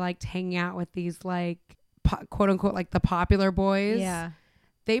aspirationally liked hanging out with these like quote unquote like the popular boys. Yeah.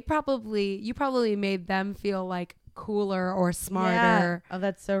 you probably made them feel like cooler or smarter. Yeah. Oh,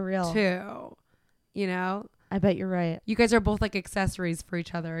 that's so real. Too. You know? I bet you're right. You guys are both like accessories for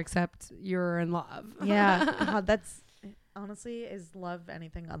each other, except you're in love. Yeah. God, that's honestly, is love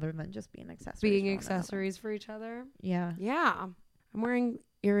anything other than just being accessories? Being accessories for each other. Yeah. Yeah. I'm wearing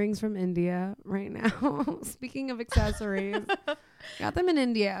earrings from India right now. Speaking of accessories, got them in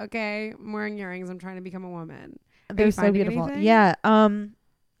India. Okay. I'm wearing earrings. I'm trying to become a woman. They're so beautiful. Anything? Yeah.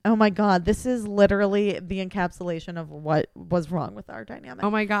 Oh my God. This is literally the encapsulation of what was wrong with our dynamic.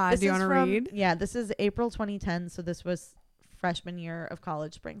 Oh my God. Do you want to read? Yeah. This is April 2010. So this was freshman year of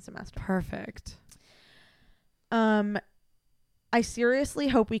college, spring semester. Perfect. I seriously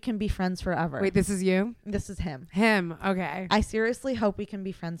hope we can be friends forever. Wait, this is you? This is him. Him. Okay. I seriously hope we can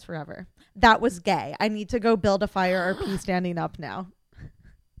be friends forever. That was gay. I need to go build a fire or pee standing up now.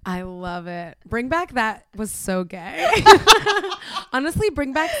 I love it. Bring back that was so gay. Honestly,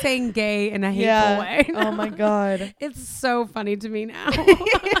 bring back saying gay in a hateful way. Oh my God. It's so funny to me now.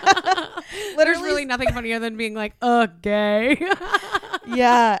 Literally, there's really nothing funnier than being like, gay.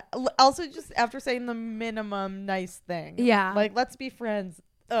 Yeah. Also, just after saying the minimum nice thing. Yeah. Like, let's be friends.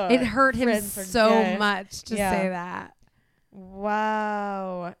 It hurt him so much to say that.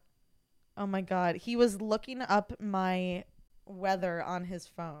 Wow. Oh my God. He was looking up my weather on his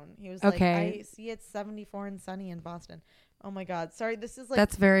phone. He was like, I see it's 74 and sunny in Boston. Oh my God. Sorry, this is like...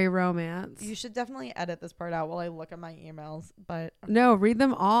 That's very romance. You should definitely edit this part out while I look at my emails, but... No, read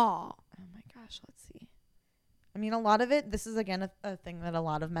them all. Oh my gosh, let's see. I mean, a lot of it, this is again a thing that a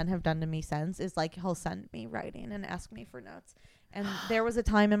lot of men have done to me since, is like he'll send me writing and ask me for notes. And there was a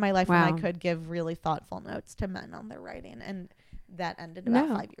time in my life when I could give really thoughtful notes to men on their writing, and that ended about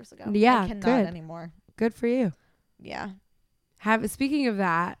 5 years ago. Yeah, I cannot anymore. Good for you. Yeah. Speaking of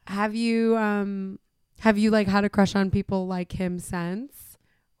that, have you like had a crush on people like him since,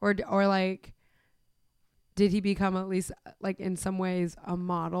 or like did he become at least like in some ways a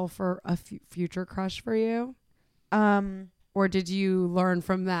model for a future crush for you? Or did you learn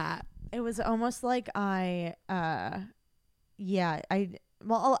from that? It was almost like I'm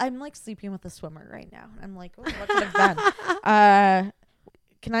like sleeping with a swimmer right now. I'm like, oh, what could have been?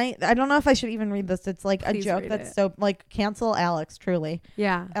 Can I don't know if I should even read this. It's like Please a joke that's so like cancel Alex, truly.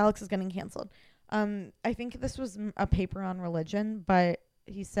 Yeah. Alex is getting canceled. I think this was a paper on religion, but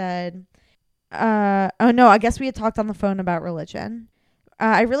he said, oh no, I guess we had talked on the phone about religion.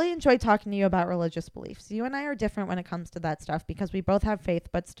 I really enjoyed talking to you about religious beliefs. You and I are different when it comes to that stuff because we both have faith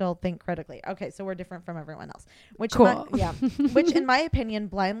but still think critically. Okay, so we're different from everyone else. Which in my opinion,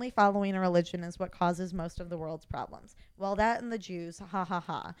 blindly following a religion is what causes most of the world's problems. Well, that and the Jews, ha ha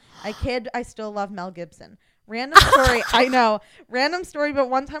ha. I kid, I still love Mel Gibson. Random story, I know. Random story, but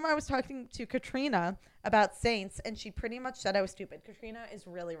one time I was talking to Katrina about saints, and she pretty much said I was stupid. Katrina is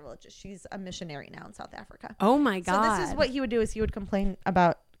really religious. She's a missionary now in South Africa. Oh my God. So this is what he would do, is he would complain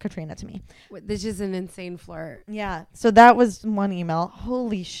about Katrina to me. This is an insane flirt. Yeah. So that was one email.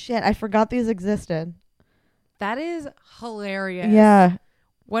 Holy shit. I forgot these existed. That is hilarious. Yeah.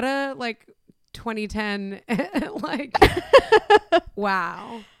 What a 2010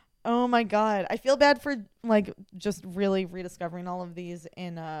 wow. Oh my God. I feel bad for just really rediscovering all of these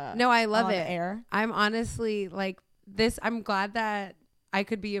in No, I love it. Air. I'm honestly this. I'm glad that I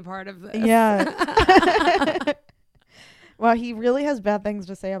could be a part of this. Yeah. Well, he really has bad things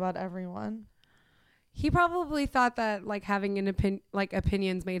to say about everyone. He probably thought that having an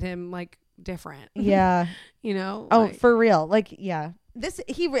opinions made him different. Yeah. You know? Oh, for real. Yeah.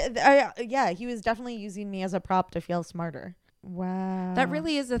 He was definitely using me as a prop to feel smarter. Wow. That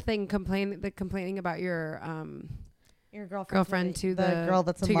really is a thing, complaining about your girlfriend to the girl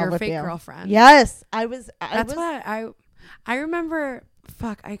that's in love with you. To your fake girlfriend. Yes. I remember,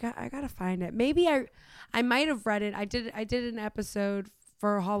 I gotta find it. Maybe I might have read it. I did an episode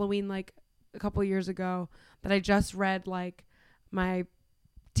for Halloween a couple years ago that I just read my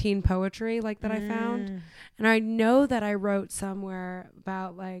teen poetry that I found. And I know that I wrote somewhere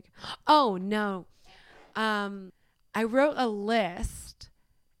about oh no. I wrote a list.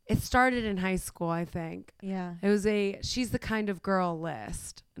 It started in high school, I think. Yeah. It was she's the kind of girl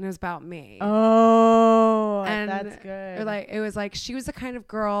list, and it was about me. Oh, and that's good. It was she was the kind of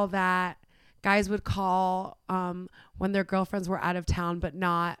girl that guys would call when their girlfriends were out of town, but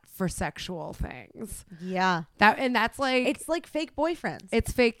not for sexual things. Yeah. That's it's like fake boyfriends.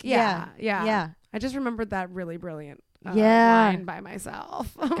 It's fake. Yeah. I just remembered that really brilliant line by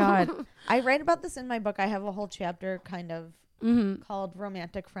myself. God. I write about this in my book. I have a whole chapter kind of called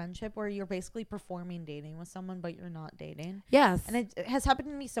Romantic Friendship, where you're basically performing dating with someone, but you're not dating. Yes. And it has happened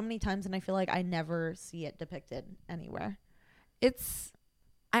to me so many times, and I feel like I never see it depicted anywhere. It's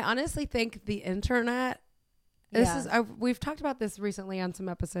I honestly think the internet, we've talked about this recently on some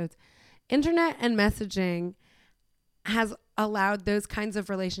episodes. Internet and messaging has allowed those kinds of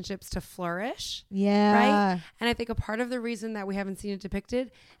relationships to flourish. Yeah. Right. And I think a part of the reason that we haven't seen it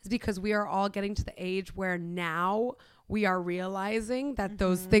depicted is because we are all getting to the age where now we are realizing that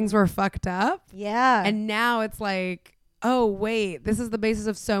those things were fucked up. Yeah. And now it's like, oh, wait, this is the basis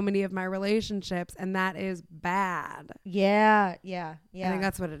of so many of my relationships. And that is bad. Yeah. I think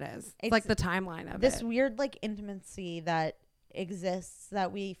that's what it is. It's like the timeline of this weird like intimacy that exists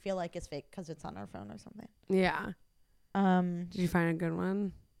that we feel like is fake because it's on our phone or something. Yeah. Did you find a good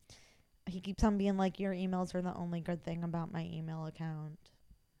one? He keeps on being like, your emails are the only good thing about my email account.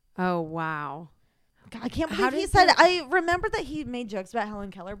 Oh, wow. God, I can't believe he said, I remember that he made jokes about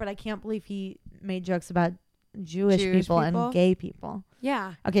Helen Keller, but I can't believe he made jokes about Jewish people and gay people.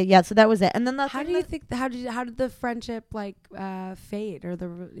 Yeah. Okay. Yeah. So that was it. And then how did the friendship like fade or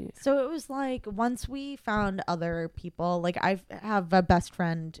So it was like once we found other people, like I have a best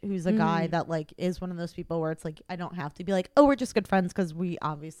friend who's a guy that like is one of those people where it's like I don't have to be like, oh, we're just good friends, because we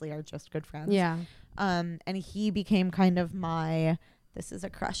obviously are just good friends. Yeah. And he became kind of my, this is a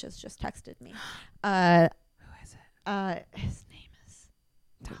crush, has just texted me. Who is it? His name is,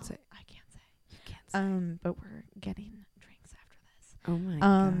 don't say. I can't say. You can't say. But we're getting drinks after this. Oh my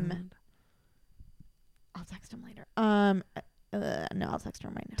God. I'll text him later. No, I'll text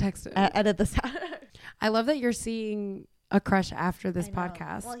him right now. Text it. Edit this out. I love that you're seeing a crush after this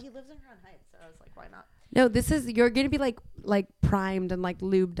podcast. Well, he lives in Crown Heights, so I was like, why not? No, you're gonna be like primed and like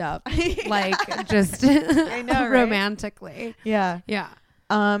lubed up, like just I know, right? Romantically. Yeah. Yeah.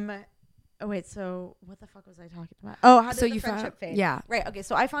 Oh, wait, so what the fuck was I talking about? Oh, how did the friendship fade? Yeah. Right. Okay.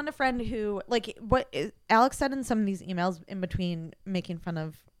 So I found a friend who, like, Alex said in some of these emails in between making fun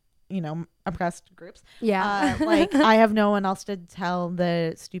of, oppressed groups. Yeah. Like, I have no one else to tell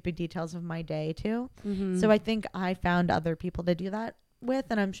the stupid details of my day to. Mm-hmm. So I think I found other people to do that with,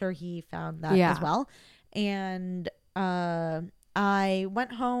 and I'm sure he found that as well. And I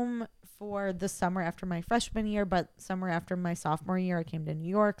went home for the summer after my freshman year, but summer after my sophomore year, I came to New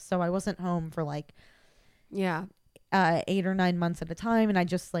York. So I wasn't home for like 8 or 9 months at a time. And I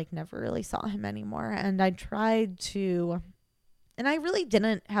just like never really saw him anymore. And I tried to, and I really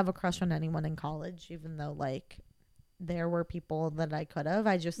didn't have a crush on anyone in college, even though like there were people that I could have.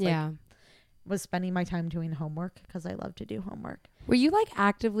 I just was spending my time doing homework because I love to do homework. Were you like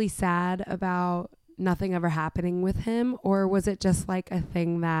actively sad about nothing ever happening with him, or was it just like a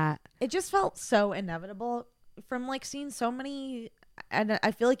thing that it just felt so inevitable from like seeing so many, and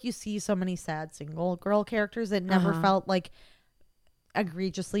I feel like you see so many sad single girl characters. It never felt like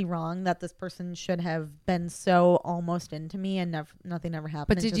egregiously wrong that this person should have been so almost into me and nothing ever happened.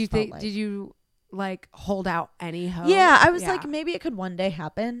 But did you like hold out any hope? Yeah, I was like, maybe it could one day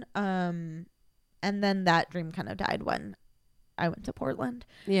happen. And then that dream kind of died when I went to Portland.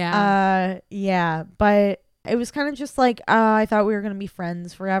 Yeah. But it was kind of just like, I thought we were going to be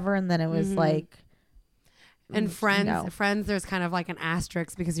friends forever. And then it was like, and friends, there's kind of like an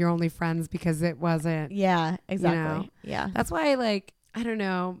asterisk because you're only friends because it wasn't. Yeah, exactly. Yeah. That's why, like, I don't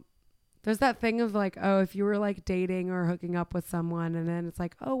know. There's that thing of like, oh, if you were like dating or hooking up with someone and then it's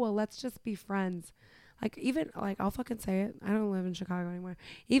like, oh, well, let's just be friends. Like, even, like, I'll fucking say it. I don't live in Chicago anymore.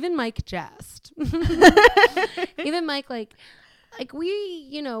 Even Mike jest. Even Mike, like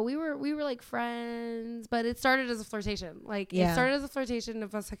we were like friends, but it started as a flirtation. Like, it started as a flirtation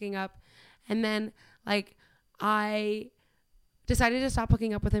of us hooking up. And then, like, I decided to stop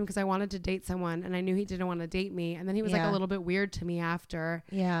hooking up with him because I wanted to date someone and I knew he didn't want to date me. And then he was like a little bit weird to me after.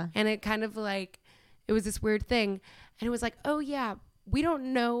 Yeah. And it kind of like, it was this weird thing. And it was like, oh, yeah. We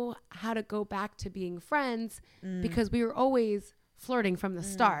don't know how to go back to being friends because we were always flirting from the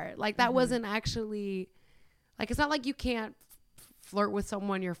start. Like that wasn't actually like, it's not like you can't flirt with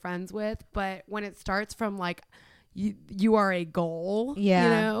someone you're friends with, but when it starts from like you are a goal,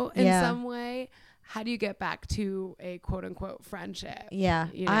 in some way, how do you get back to a quote unquote friendship? Yeah.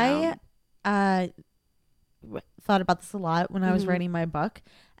 I thought about this a lot when I was writing my book.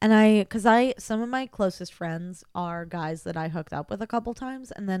 And some of my closest friends are guys that I hooked up with a couple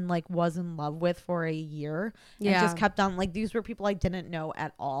times and then like was in love with for a year and just kept on, like, these were people I didn't know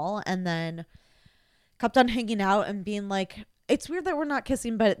at all. And then kept on hanging out and being like, it's weird that we're not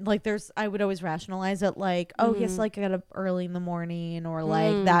kissing, but like I would always rationalize it like, oh, he has to like get up early in the morning, or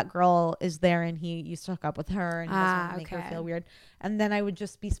like that girl is there and he used to hook up with her and he doesn't want to make her feel weird. And then I would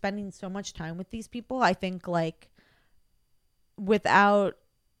just be spending so much time with these people. I think like without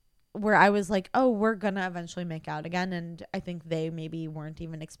where I was like, oh, we're gonna eventually make out again. And I think they maybe weren't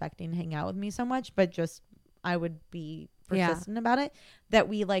even expecting to hang out with me so much, but just I would be persistent about it, that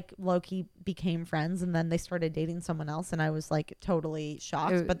we like low-key became friends, and then they started dating someone else, and I was like totally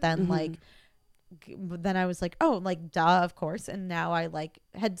shocked. But then like then I was like, oh, like duh, of course. And now I like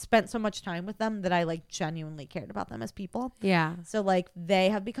had spent so much time with them that I like genuinely cared about them as people. Yeah. So like they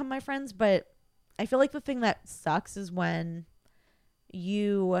have become my friends, but I feel like the thing that sucks is when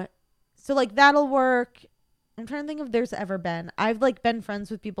so like that'll work. I'm trying to think if there's ever been. I've like been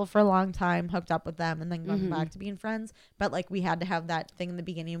friends with people for a long time, hooked up with them, and then gone back to being friends. But like we had to have that thing in the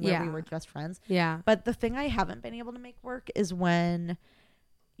beginning where we were just friends. Yeah. But the thing I haven't been able to make work is when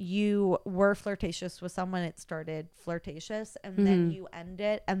you were flirtatious with someone, it started flirtatious, and then you end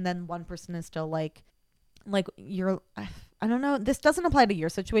it, and then one person is still like you're, I don't know, this doesn't apply to your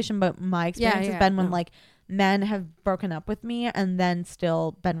situation, but my experience has been when like men have broken up with me and then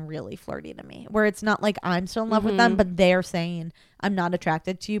still been really flirty to me, where it's not like I'm still in love with them, but they're saying I'm not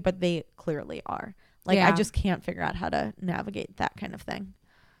attracted to you, but they clearly are. Like I just can't figure out how to navigate that kind of thing.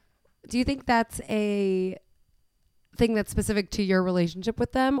 Do you think that's a thing that's specific to your relationship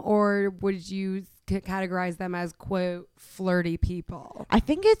with them, or would you categorize them as quote flirty people? I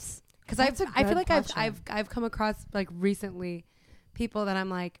think it's because I feel like I've come across like recently people that I'm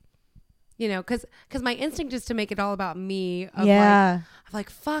like, you know, because my instinct is to make it all about me. Of like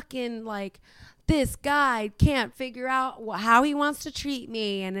fucking like this guy can't figure out how he wants to treat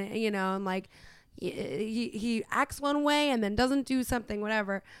me, and you know, I'm like he acts one way and then doesn't do something,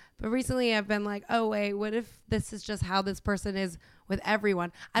 whatever. But recently I've been like, oh wait, what if this is just how this person is with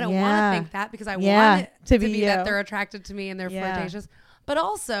everyone? I don't want to think that, because I want it to be that they're attracted to me and they're flirtatious. But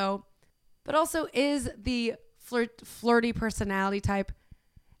also is the flirty personality type,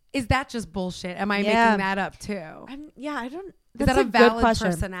 is that just bullshit? Am I making that up too? I don't. Is that a valid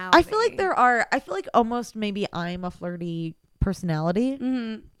personality? I feel like almost maybe I'm a flirty personality,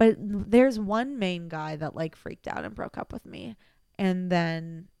 but there's one main guy that like freaked out and broke up with me, and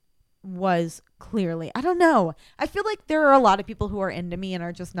then was clearly, I don't know, I feel like there are a lot of people who are into me and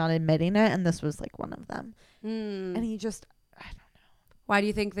are just not admitting it, and this was like one of them. And he just, I don't know. Why do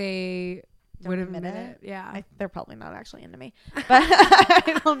you think they would admit it? Yeah, they're probably not actually into me, but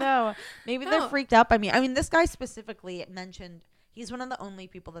I don't know, maybe they're freaked out by me. I mean, this guy specifically mentioned, he's one of the only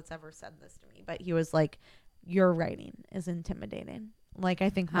people that's ever said this to me, but he was like, your writing is intimidating. Like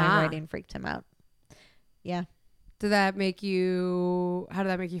I think my writing freaked him out. Yeah. How did that make you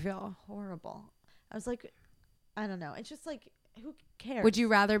feel? Horrible. I was like, I don't know. It's just like, who cares? Would you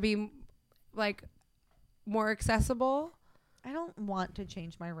rather be like more accessible? I don't want to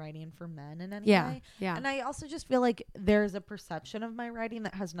change my writing for men in any way. Yeah. And I also just feel like there's a perception of my writing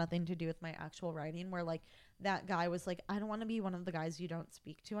that has nothing to do with my actual writing, where like that guy was like, I don't want to be one of the guys you don't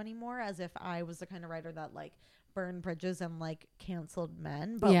speak to anymore, as if I was the kind of writer that like burned bridges and like canceled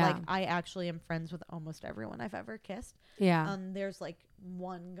men. But like I actually am friends with almost everyone I've ever kissed. Yeah. There's like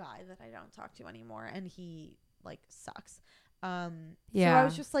one guy that I don't talk to anymore, and he like sucks. So I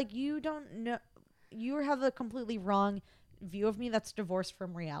was just like, you don't know, you have a completely wrong view of me that's divorced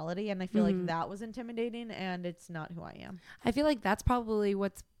from reality, and I feel like that was intimidating, and it's not who I am. I feel like that's probably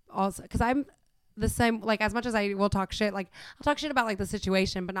what's also, because I'm the same, like as much as I will talk shit, like I'll talk shit about like the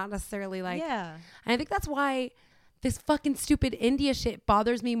situation, but not necessarily like, and I think that's why this fucking stupid India shit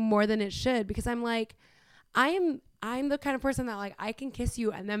bothers me more than it should, because I'm like, I'm the kind of person that like I can kiss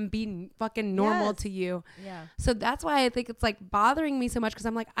you and then be fucking normal to you. Yeah. So that's why I think it's like bothering me so much, because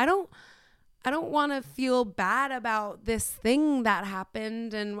I'm like, I don't want to feel bad about this thing that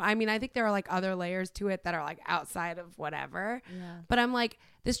happened. And I mean, I think there are like other layers to it that are like outside of whatever. Yeah. But I'm like,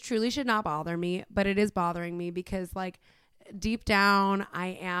 this truly should not bother me, but it is bothering me because like deep down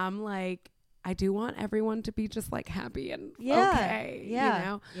I am like, I do want everyone to be just like happy and okay, you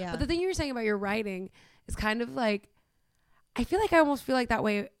know? Yeah. But the thing you were saying about your writing is kind of like, I feel like I almost feel like that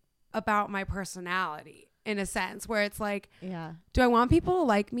way about my personality, in a sense, where it's like, do I want people to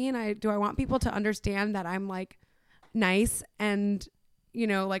like me, and do I want people to understand that I'm like nice and, you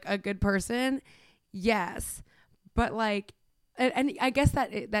know, like a good person? Yes. But like, and I guess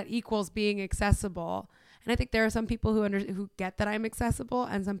that equals being accessible. And I think there are some people who get that I'm accessible,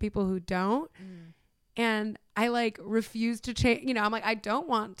 and some people who don't. And I like refuse to change, you know, I'm like, I don't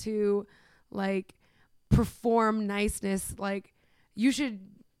want to like perform niceness. Like you should,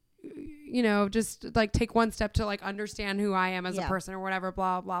 you know, just like take one step to like understand who I am as a person or whatever,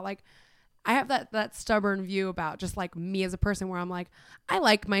 blah, blah. Like I have that stubborn view about just like me as a person, where I'm like, I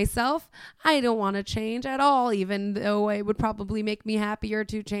like myself. I don't want to change at all, even though it would probably make me happier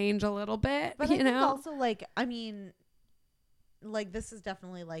to change a little bit. But you I think know, also like, I mean, like this is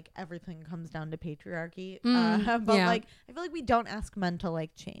definitely like everything comes down to patriarchy. But yeah. like I feel like we don't ask men to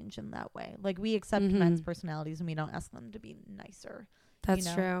like change in that way. Like we accept men's personalities and we don't ask them to be nicer.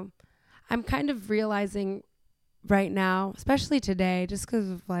 That's true. I'm kind of realizing right now, especially today, just because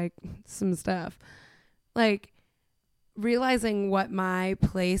of like some stuff, like realizing what my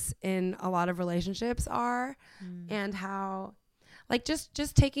place in a lot of relationships are and how like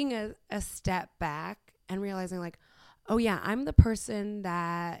just taking a step back and realizing like, oh yeah, I'm the person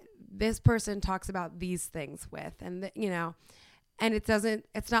that this person talks about these things with, and you know, and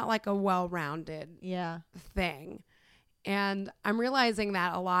it's not like a well-rounded thing. And I'm realizing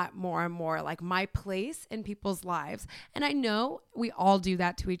that a lot more and more, like my place in people's lives. And I know we all do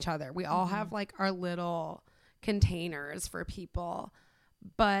that to each other. We all have like our little containers for people,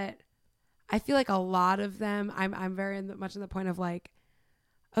 but I feel like a lot of them, I'm very much in the point of like,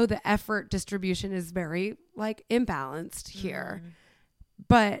 oh, the effort distribution is very like imbalanced here.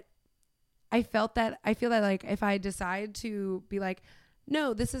 But I feel that like if I decide to be like,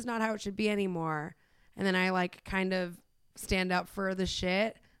 no, this is not how it should be anymore, and then I like kind of stand up for the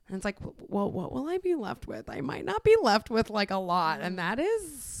shit, and it's like, well, what will I be left with? I might not be left with like a lot, and that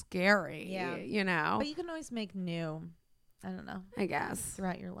is scary. You know, but you can always make new, I don't know, I guess,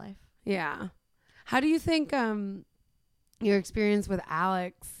 throughout your life. Yeah. How do you think your experience with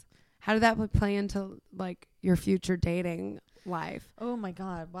Alex, how did that play into like your future dating life? Oh my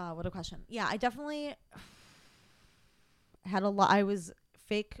God, wow, what a question. Yeah, I definitely had a lot. I was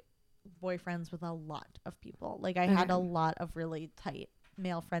fake boyfriends with a lot of people. Like I had a lot of really tight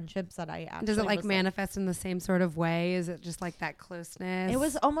male friendships that I actually. Does it like manifest in the same sort of way? Is it just like that closeness? It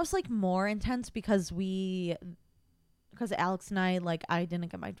was almost like more intense because Alex and I, like, I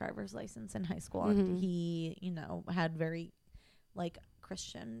didn't get my driver's license in high school, and he, you know, had very like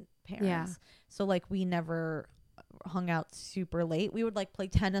Christian parents. Yeah. So like we never hung out super late. We would like play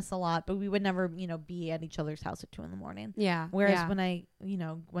tennis a lot, but we would never, you know, be at each other's house at 2 a.m. Yeah. Whereas when I, you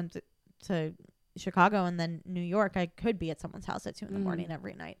know, went to Chicago and then New York, I could be at someone's house at 2 a.m.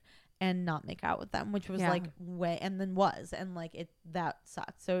 every night and not make out with them, which was like and like that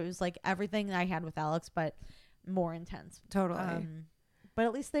sucked. So it was like everything I had with Alex, but more intense. Totally. But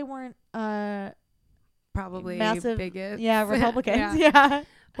at least they weren't probably massive bigots. Yeah, Republicans. Yeah.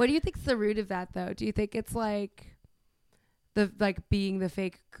 What do you think's the root of that though? Do you think it's like the like being the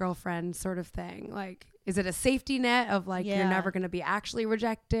fake girlfriend sort of thing? Like, is it a safety net of like you're never going to be actually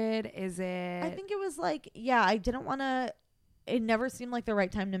rejected? Is it? I think it was like, yeah, I didn't want to. It never seemed like the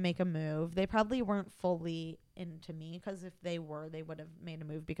right time to make a move. They probably weren't fully into me, because if they were, they would have made a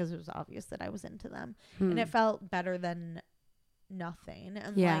move because it was obvious that I was into them, and it felt better than nothing.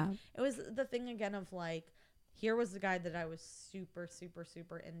 And like it was the thing again of like, here was the guy that I was super, super,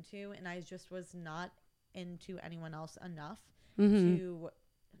 super into, and I just was not into anyone else enough to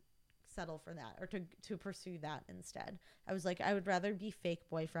settle for that or to pursue that instead. I was like, I would rather be fake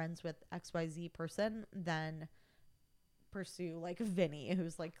boyfriends with XYZ person than pursue like Vinny,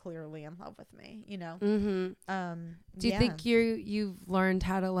 who's like clearly in love with me, you know? Do you think you've learned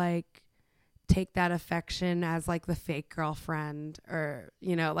how to like take that affection as like the fake girlfriend, or,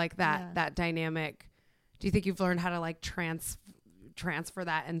 you know, like that dynamic? Do you think you've learned how to like transfer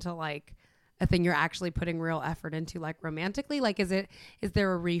that into like a thing you're actually putting real effort into, like romantically? Like, is there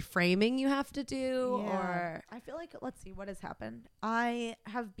a reframing you have to do? Or I feel like, let's see what has happened. I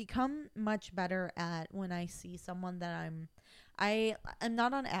have become much better at when I see someone that I'm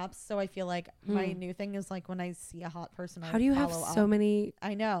not on apps, so I feel like my new thing is like when I see a hot person, how do you have so many?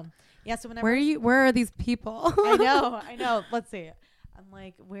 I know. Yeah. So whenever where are these people? I know. Let's see. I'm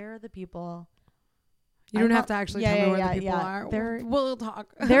like, where are the people? You don't have to actually tell me where the people are. We'll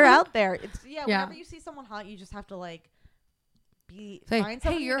talk. They're out there. It's whenever you see someone hot, you just have to like find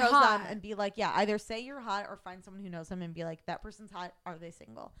someone who knows them and be like, either say you're hot or find someone who knows them and be like, that person's hot. Are they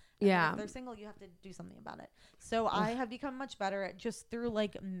single? And if they're single, you have to do something about it. So I have become much better at just through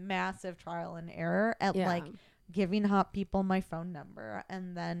like massive trial and error at like giving hot people my phone number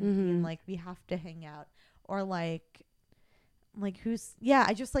and then being like, we have to hang out, or like who's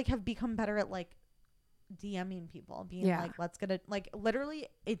I just like have become better at like DMing people, being like, let's get it. Like literally,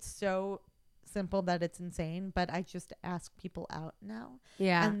 it's so simple that it's insane, but I just ask people out now.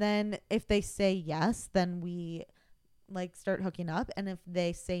 Yeah. And then if they say yes, then we like start hooking up. And if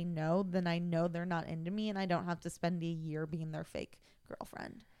they say no, then I know they're not into me and I don't have to spend a year being their fake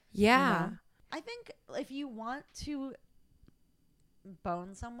girlfriend. Yeah. You know? I think if you want to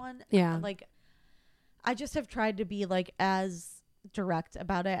bone someone, like I just have tried to be like as direct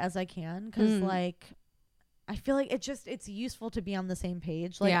about it as I can, because like I feel like it's useful to be on the same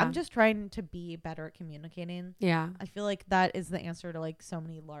page. Like I'm just trying to be better at communicating. Yeah. I feel like that is the answer to like so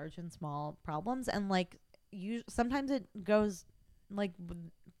many large and small problems. And like sometimes it goes like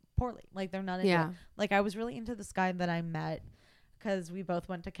poorly. Like they're not into it. Like I was really into this guy that I met because we both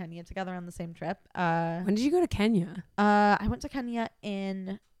went to Kenya together on the same trip. When did you go to Kenya? I went to Kenya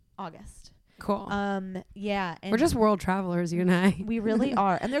in August. Cool. Yeah. And we're just world travelers, you and I. We really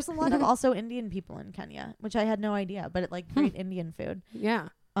are. And there's a lot of also Indian people in Kenya, which I had no idea, but it like great Indian food. Yeah.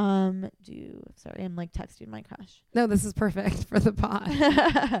 Sorry, I'm like texting my crush. No, this is perfect for the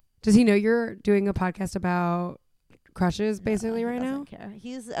pod. Does he know you're doing a podcast about crushes basically right now? Care.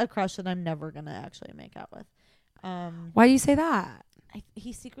 He's a crush that I'm never gonna actually make out with. Why do you say that?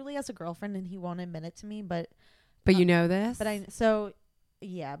 He secretly has a girlfriend and he won't admit it to me, but you know this? But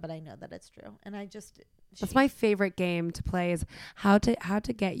I know that it's true. And that's my favorite game to play is how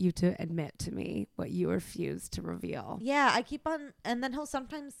to get you to admit to me what you refuse to reveal. Yeah, I keep on, and then he'll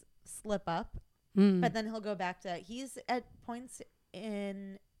sometimes slip up, but then he'll go back to, he's at points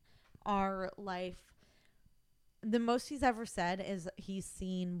in our life, the most he's ever said is he's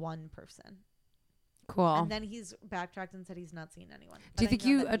seen one person. Cool. And then he's backtracked and said he's not seen anyone. Do you think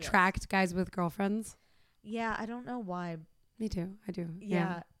you attract guys with girlfriends? Yeah, I don't know why. Me too. I do.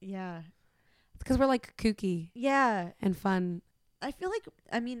 Yeah. It's because we're like kooky. Yeah. And fun. I feel like,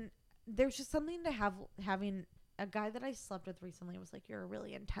 there's just something to having a guy that I slept with recently was like, you're a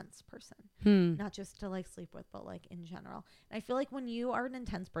really intense person. Not just to like sleep with, but like in general. And I feel like when you are an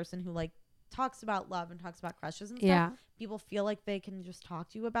intense person who like talks about love and talks about crushes and stuff, people feel like they can just talk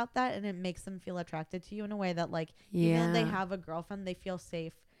to you about that, and it makes them feel attracted to you in a way that like, even though they have a girlfriend, they feel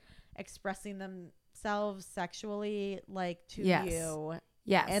safe expressing themselves sexually like to you.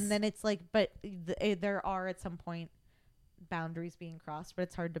 Yes. And then it's like, but there are at some point boundaries being crossed, but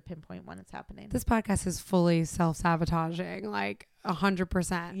it's hard to pinpoint when it's happening. This podcast is fully self-sabotaging, like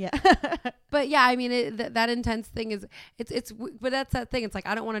 100%. Yeah. But yeah, I mean, that intense thing is, but that's that thing. It's like,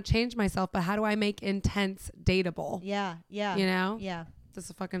 I don't want to change myself, but how do I make intense dateable? Yeah. Yeah. You know? Yeah. This is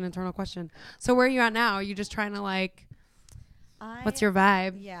a fucking internal question. So where are you at now? Are you just trying to like, what's your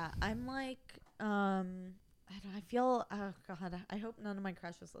vibe? Yeah. I'm like, I feel, oh God, I hope none of my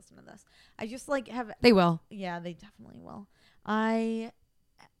crushes listen to this. I just like They will. Yeah, they definitely will. I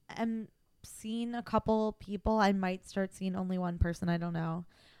am seeing a couple people. I might start seeing only one person. I don't know.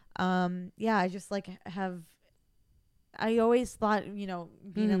 Yeah, I just like I always thought,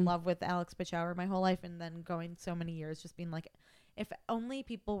 being in love with Alex Bachauer my whole life, and then going so many years just being like, if only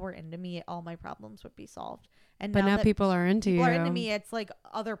people were into me, all my problems would be solved. And but now people are into you. People are into me. It's like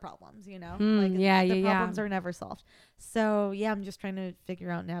other problems, like the problems are never solved. So yeah, I'm just trying to figure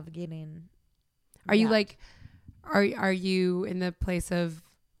out navigating. Are you like, are you in the place of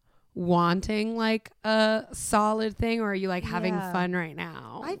wanting like a solid thing, or are you like having fun right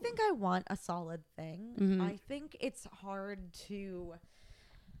now? I think I want a solid thing. I think it's hard to,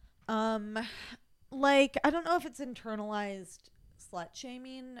 like, I don't know if it's internalized slut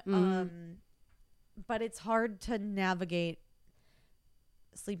shaming, but it's hard to navigate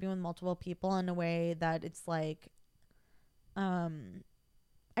sleeping with multiple people in a way that it's like, I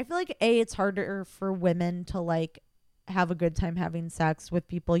feel like it's harder for women to like have a good time having sex with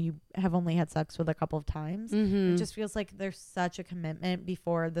people you have only had sex with a couple of times. It just feels like there's such a commitment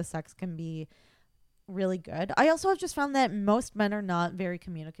before the sex can be really good. I also have just found that most men are not very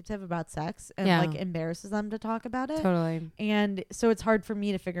communicative about sex, and like embarrasses them to talk about it. Totally. And so it's hard for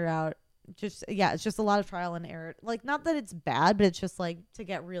me to figure out. It's just a lot of trial and error. Like, not that it's bad, but it's just like, to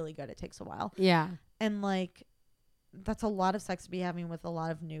get really good, it takes a while. Yeah. And like, that's a lot of sex to be having with a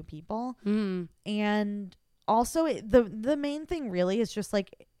lot of new people. And also the main thing really is just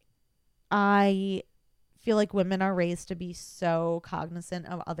like, I feel like women are raised to be so cognizant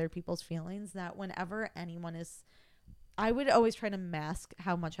of other people's feelings that whenever anyone is, I would always try to mask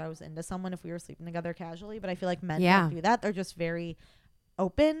how much I was into someone if we were sleeping together casually, but I feel like men don't do that. They're just very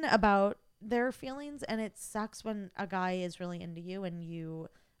open about their feelings, and it sucks when a guy is really into you and you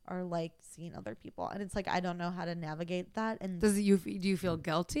are like seeing other people, and it's like, I don't know how to navigate that. And do you feel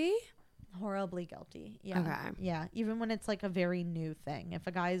guilty? Horribly guilty. Yeah. Okay. Yeah. Even when it's like a very new thing, if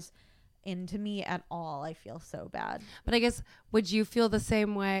a guy's into me at all, I feel so bad. But I guess, would you feel the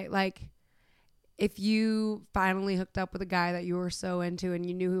same way, like if you finally hooked up with a guy that you were so into and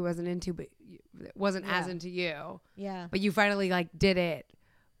you knew he wasn't into, but wasn't as into you, but you finally like did it,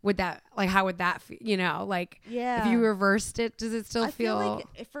 would that, like, how would that feel, like, if you reversed it, does it still feel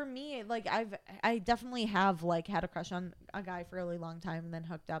like, for me, like, I definitely have like had a crush on a guy for a really long time and then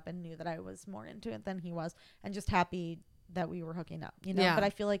hooked up and knew that I was more into it than he was, and just happy that we were hooking up, but I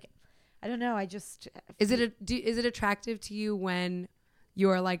feel like I don't know. I just is it attractive to you when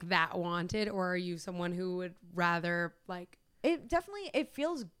you're like that wanted, or are you someone who would rather like? It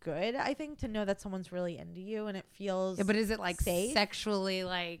feels good, I think, to know that someone's really into you, and it feels but is it like safe? Sexually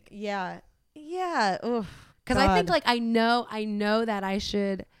like? Yeah. Because I think like I know that I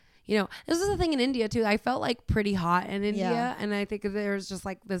should, this is the thing in India too. I felt like pretty hot in India, and I think there's just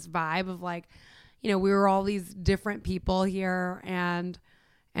like this vibe of like, we were all these different people here, and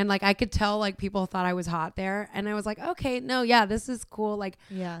like I could tell like people thought I was hot there, and I was like, okay, no, yeah, this is cool. Like,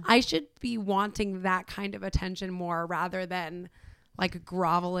 I should be wanting that kind of attention more rather than like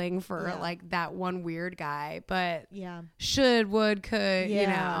groveling for like that one weird guy. But should, would, could,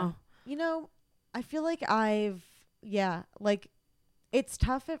 I feel like like it's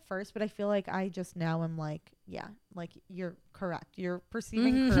tough at first, but I feel like I just now am like, like you're correct. You're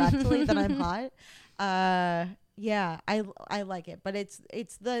perceiving correctly that I'm hot. I like it, but it's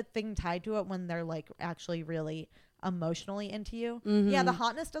the thing tied to it when they're like actually really emotionally into you. The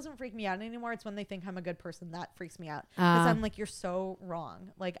hotness doesn't freak me out anymore. It's when they think I'm a good person that freaks me out, because I'm like, you're so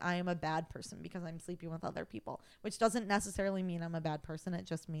wrong. Like, I am a bad person because I'm sleeping with other people, which doesn't necessarily mean I'm a bad person. It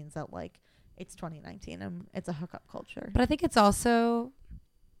just means that like it's 2019 and it's a hookup culture. But I think it's also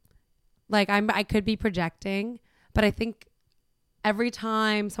like I could be projecting, but I think every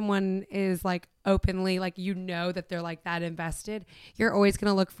time someone is like openly like, that they're like that invested, you're always going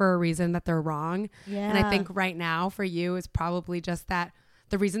to look for a reason that they're wrong. And I think right now for you is probably just that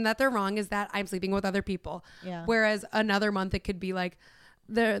the reason that they're wrong is that I'm sleeping with other people. Whereas another month it could be like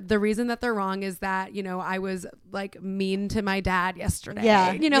the reason that they're wrong is that, I was like mean to my dad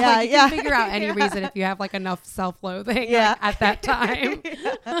yesterday. You can figure out any reason if you have like enough self-loathing like, at that time.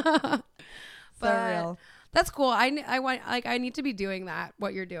 So real. That's cool. I want like I need to be doing that,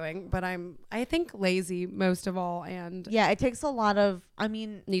 what you're doing, but I think lazy most of all, and it takes a lot of. I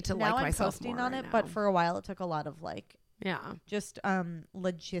mean, need to like myself posting more on right it, now. but for a while it took a lot of like just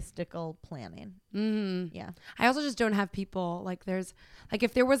logistical planning. I also just don't have people like there's like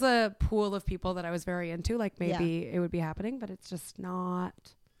if there was a pool of people that I was very into, like maybe it would be happening, but it's just not.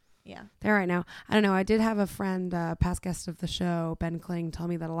 There right now. I don't know. I did have a friend, past guest of the show, Ben Kling, tell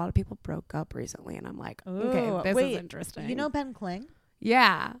me that a lot of people broke up recently, and I'm like, okay, this is interesting. You know Ben Kling?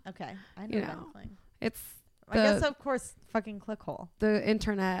 Yeah. Okay, I know Ben Kling. It's I guess of course fucking Clickhole. The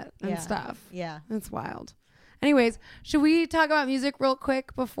internet and stuff. Yeah, it's wild. Anyways, should we talk about music real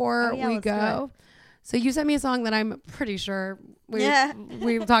quick before we go? So you sent me a song that I'm pretty sure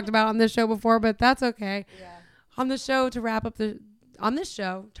we've talked about on this show before, but that's okay. On this show to wrap up the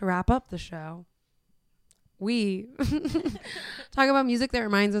show, we talk about music that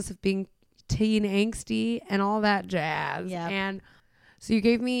reminds us of being teen angsty and all that jazz. And so you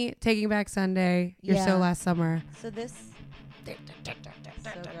gave me Taking Back Sunday, your So Last Summer. So this so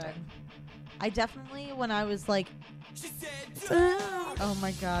good. I definitely, when I was like, oh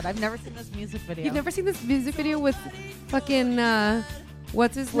my god, I've never seen this music video. You've never seen this music video with fucking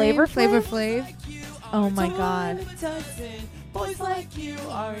what's his Flavor name? Flavor Flav. Oh my god. Boys like you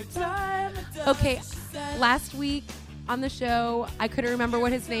are a dime. Okay, last week on the show, I couldn't remember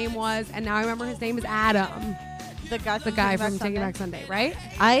what his name was, and now I remember his name is Adam. The guy from Taking Back Sunday, right?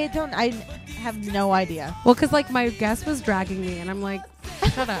 I have no idea. Well, because like my guest was dragging me, and I'm like,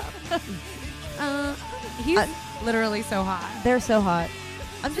 shut up. He's literally so hot. They're so hot.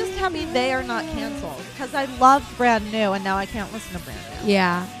 I'm just happy they are not canceled, because I loved Brand New, and now I can't listen to Brand New.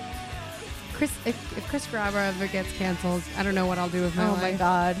 Yeah. If Chris Grabber ever gets canceled, I don't know what I'll do with my life. Oh my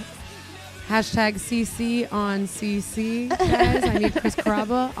god. Hashtag CC on CC, guys. I need Chris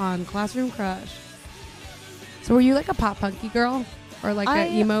Grabber on Classroom Crush. So were you like a pop punky girl? Or like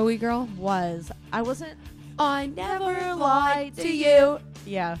an emo-y girl? I wasn't. I never lied to you.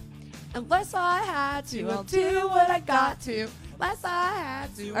 Yeah. Unless I had to, I'll do what I got to. Unless I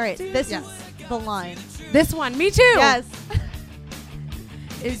had to. All right, this is the line. This one, me too. Yes.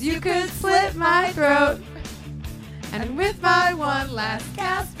 Is you could slit my throat, and with my one last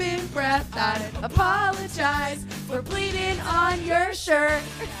gasping breath, I'd apologize for bleeding on your shirt.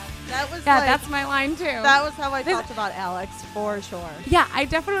 That was that's my line too. That was how I talked about Alex, for sure. Yeah, I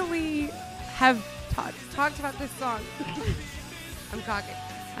definitely have talked about this song. I'm cocky.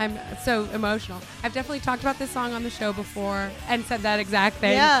 I'm so emotional. I've definitely talked about this song on the show before and said that exact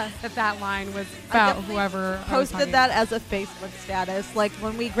thing. Yeah. That line was about whoever posted that as a Facebook status. Like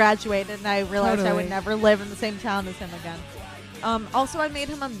when we graduated, and I realized I would never live in the same town as him again. Also, I made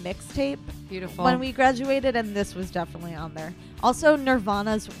him a mixtape. Beautiful. When we graduated, and this was definitely on there. Also,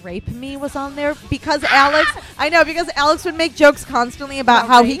 Nirvana's "Rape Me" was on there because Alex would make jokes constantly about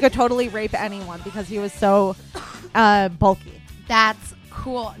how he could totally rape anyone because he was so bulky. That's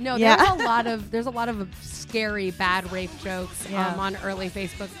cool. No, Yeah. there's a lot of scary bad rape jokes on early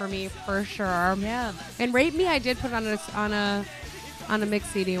Facebook for me, for sure. Yeah. And Rape Me, I did put on a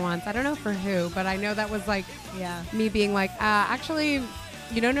mixed CD once. I don't know for who, but I know that was like me being like, actually,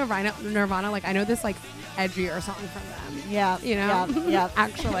 Nirvana, like I know this like edgier song from them. Yeah. You know? Yeah.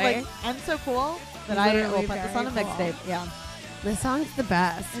 Actually. Like, I'm so cool that I will Literally put this on a very cool. mixtape. Yeah. This song's the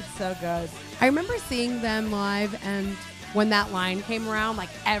best. It's so good. I remember seeing them live, and when that line came around, like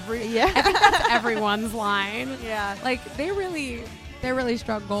I think Yeah. that's everyone's line. Yeah. Like they really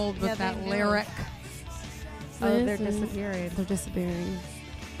struck gold with Yeah, that they do. lyric. Oh, they're disappearing. They're disappearing.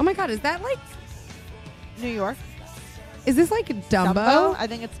 Oh my God, is that like? New York. Is this like Dumbo? I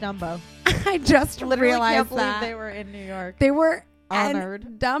think it's Dumbo. I just Literally realized can't believe that they were in New York. they were Honored.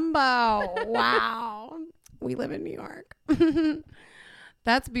 and Dumbo. Wow, we live in New York.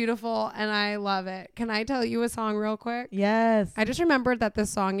 That's beautiful, and I love it. Can I tell you a song real quick? Yes. I just remembered that this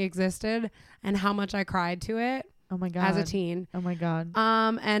song existed and how much I cried to it Oh my God. as a teen. Oh my God.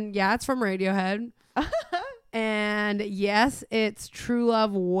 And yeah, it's from Radiohead. And yes, it's True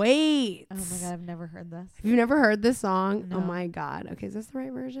Love Waits. Oh my God. I've never heard this. Have you never heard this song? No. Oh my God. Okay, is this the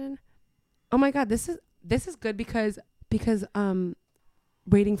right version? Oh my God, this is good because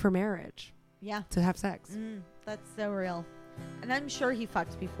waiting for marriage Yeah. to have sex. That's so real. And I'm sure he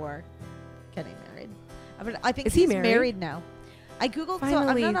fucked before getting married. I think Is he he's married? married now. I Googled,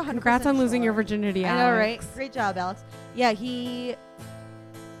 Finally, so I'm not 100% congrats on losing your sure. virginity, I know, right? Alex. Great job, Alex. Yeah, he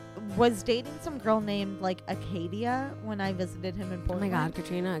was dating some girl named like Acadia when I visited him in Oh my Portland. God,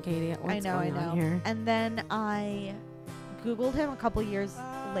 Katrina, Katie, what's I going on know. here? And then I Googled him a couple years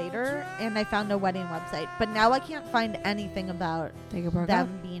later, and I found a wedding website. But now I can't find anything about They broke up.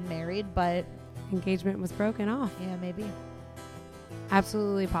 them being married. But Engagement was broken off. yeah, maybe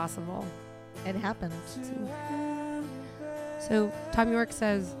Absolutely possible. it happens. So Tom York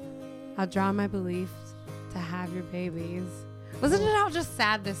says, I'll draw my beliefs to have your babies. Listen to how just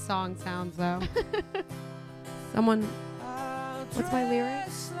sad this song sounds, though. Someone, what's my lyric?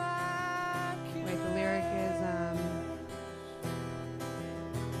 Wait, the lyric is, and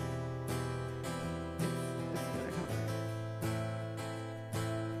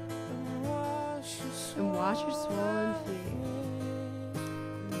wash your swollen feet.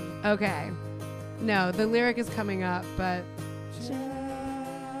 Okay. No, the lyric is coming up, but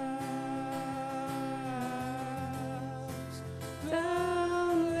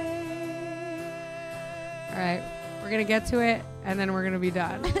all right, we're gonna get to it, and then we're gonna be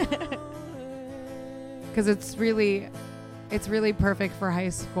done. Because it's really perfect for high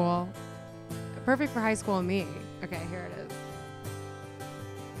school. Perfect for high school and me. Okay, here it is.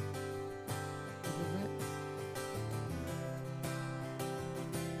 This is it.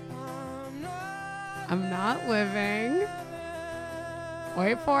 I'm not living.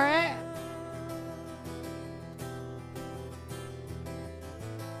 Wait for it.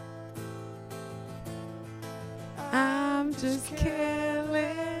 I'm just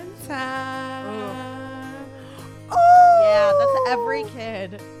killing time. Yeah, that's every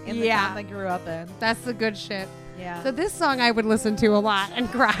kid in the Yeah. town I grew up in. That's the good shit. Yeah. So this song I would listen to a lot and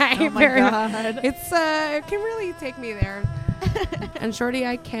cry. Oh my very much. God. It's it can really take me there. And Shorty,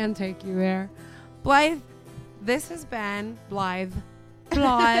 I can take you there. Blythe, this has been Blythe.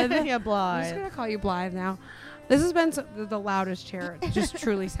 Blythe. Yeah, I'm Blythe. just gonna call you Blythe now. This has been the loudest chair. It just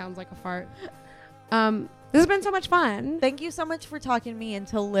truly sounds like a fart. This has been so much fun. Thank you so much for talking me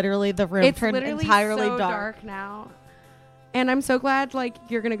until literally the room It's turned literally entirely so dark. now. And I'm so glad like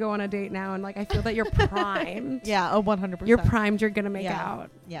you're gonna go on a date now, and like I feel that you're primed. Yeah, 100%. You're primed. You're gonna make Yeah.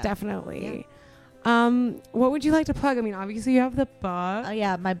 out. Yeah. Definitely. What would you like to plug? I mean, obviously you have the book.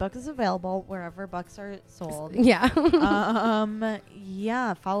 Yeah, my book is available wherever books are sold. Yeah.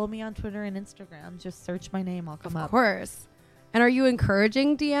 Yeah, follow me on Twitter and Instagram. Just search my name, I'll come Of up. course. And are you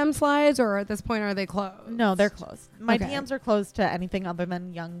encouraging DM slides, or at this point are they closed? No, they're closed. My Okay. DMs are closed to anything other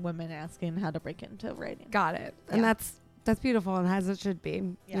than young women asking how to break into writing. Got it. And Yeah. that's beautiful, and as it should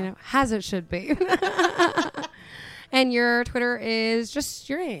be. Yeah. You know, as it should be. And your Twitter is just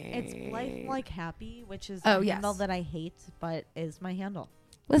your name. It's Life Like Happy, which is Oh, a yes. handle that I hate, but is my handle.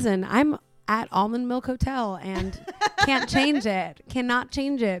 Listen, I'm at Almond Milk Hotel and can't change it. Cannot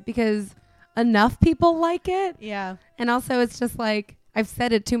change it because enough people like it. Yeah. And also it's just like I've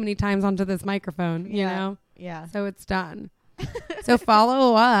said it too many times onto this microphone, you Yeah. know? Yeah. So it's done. So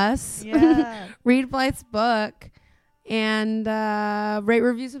follow us. Yeah. Read Blythe's book. And rate,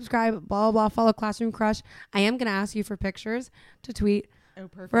 review, subscribe, blah, blah, blah. Follow Classroom Crush. I am going to ask you for pictures to tweet Oh,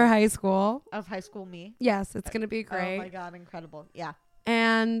 perfect. for high school. Of high school me. Yes, it's going to be great. Oh my God, incredible. Yeah.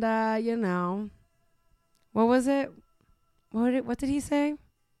 And, you know, what was it? What did he say?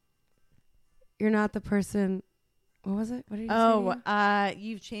 You're not the person. What was it? What did he say? Oh,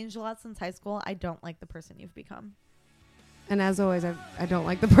 you've changed a lot since high school. I don't like the person you've become. And as always, I don't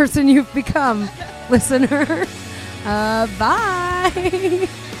like the person you've become, listener. Bye.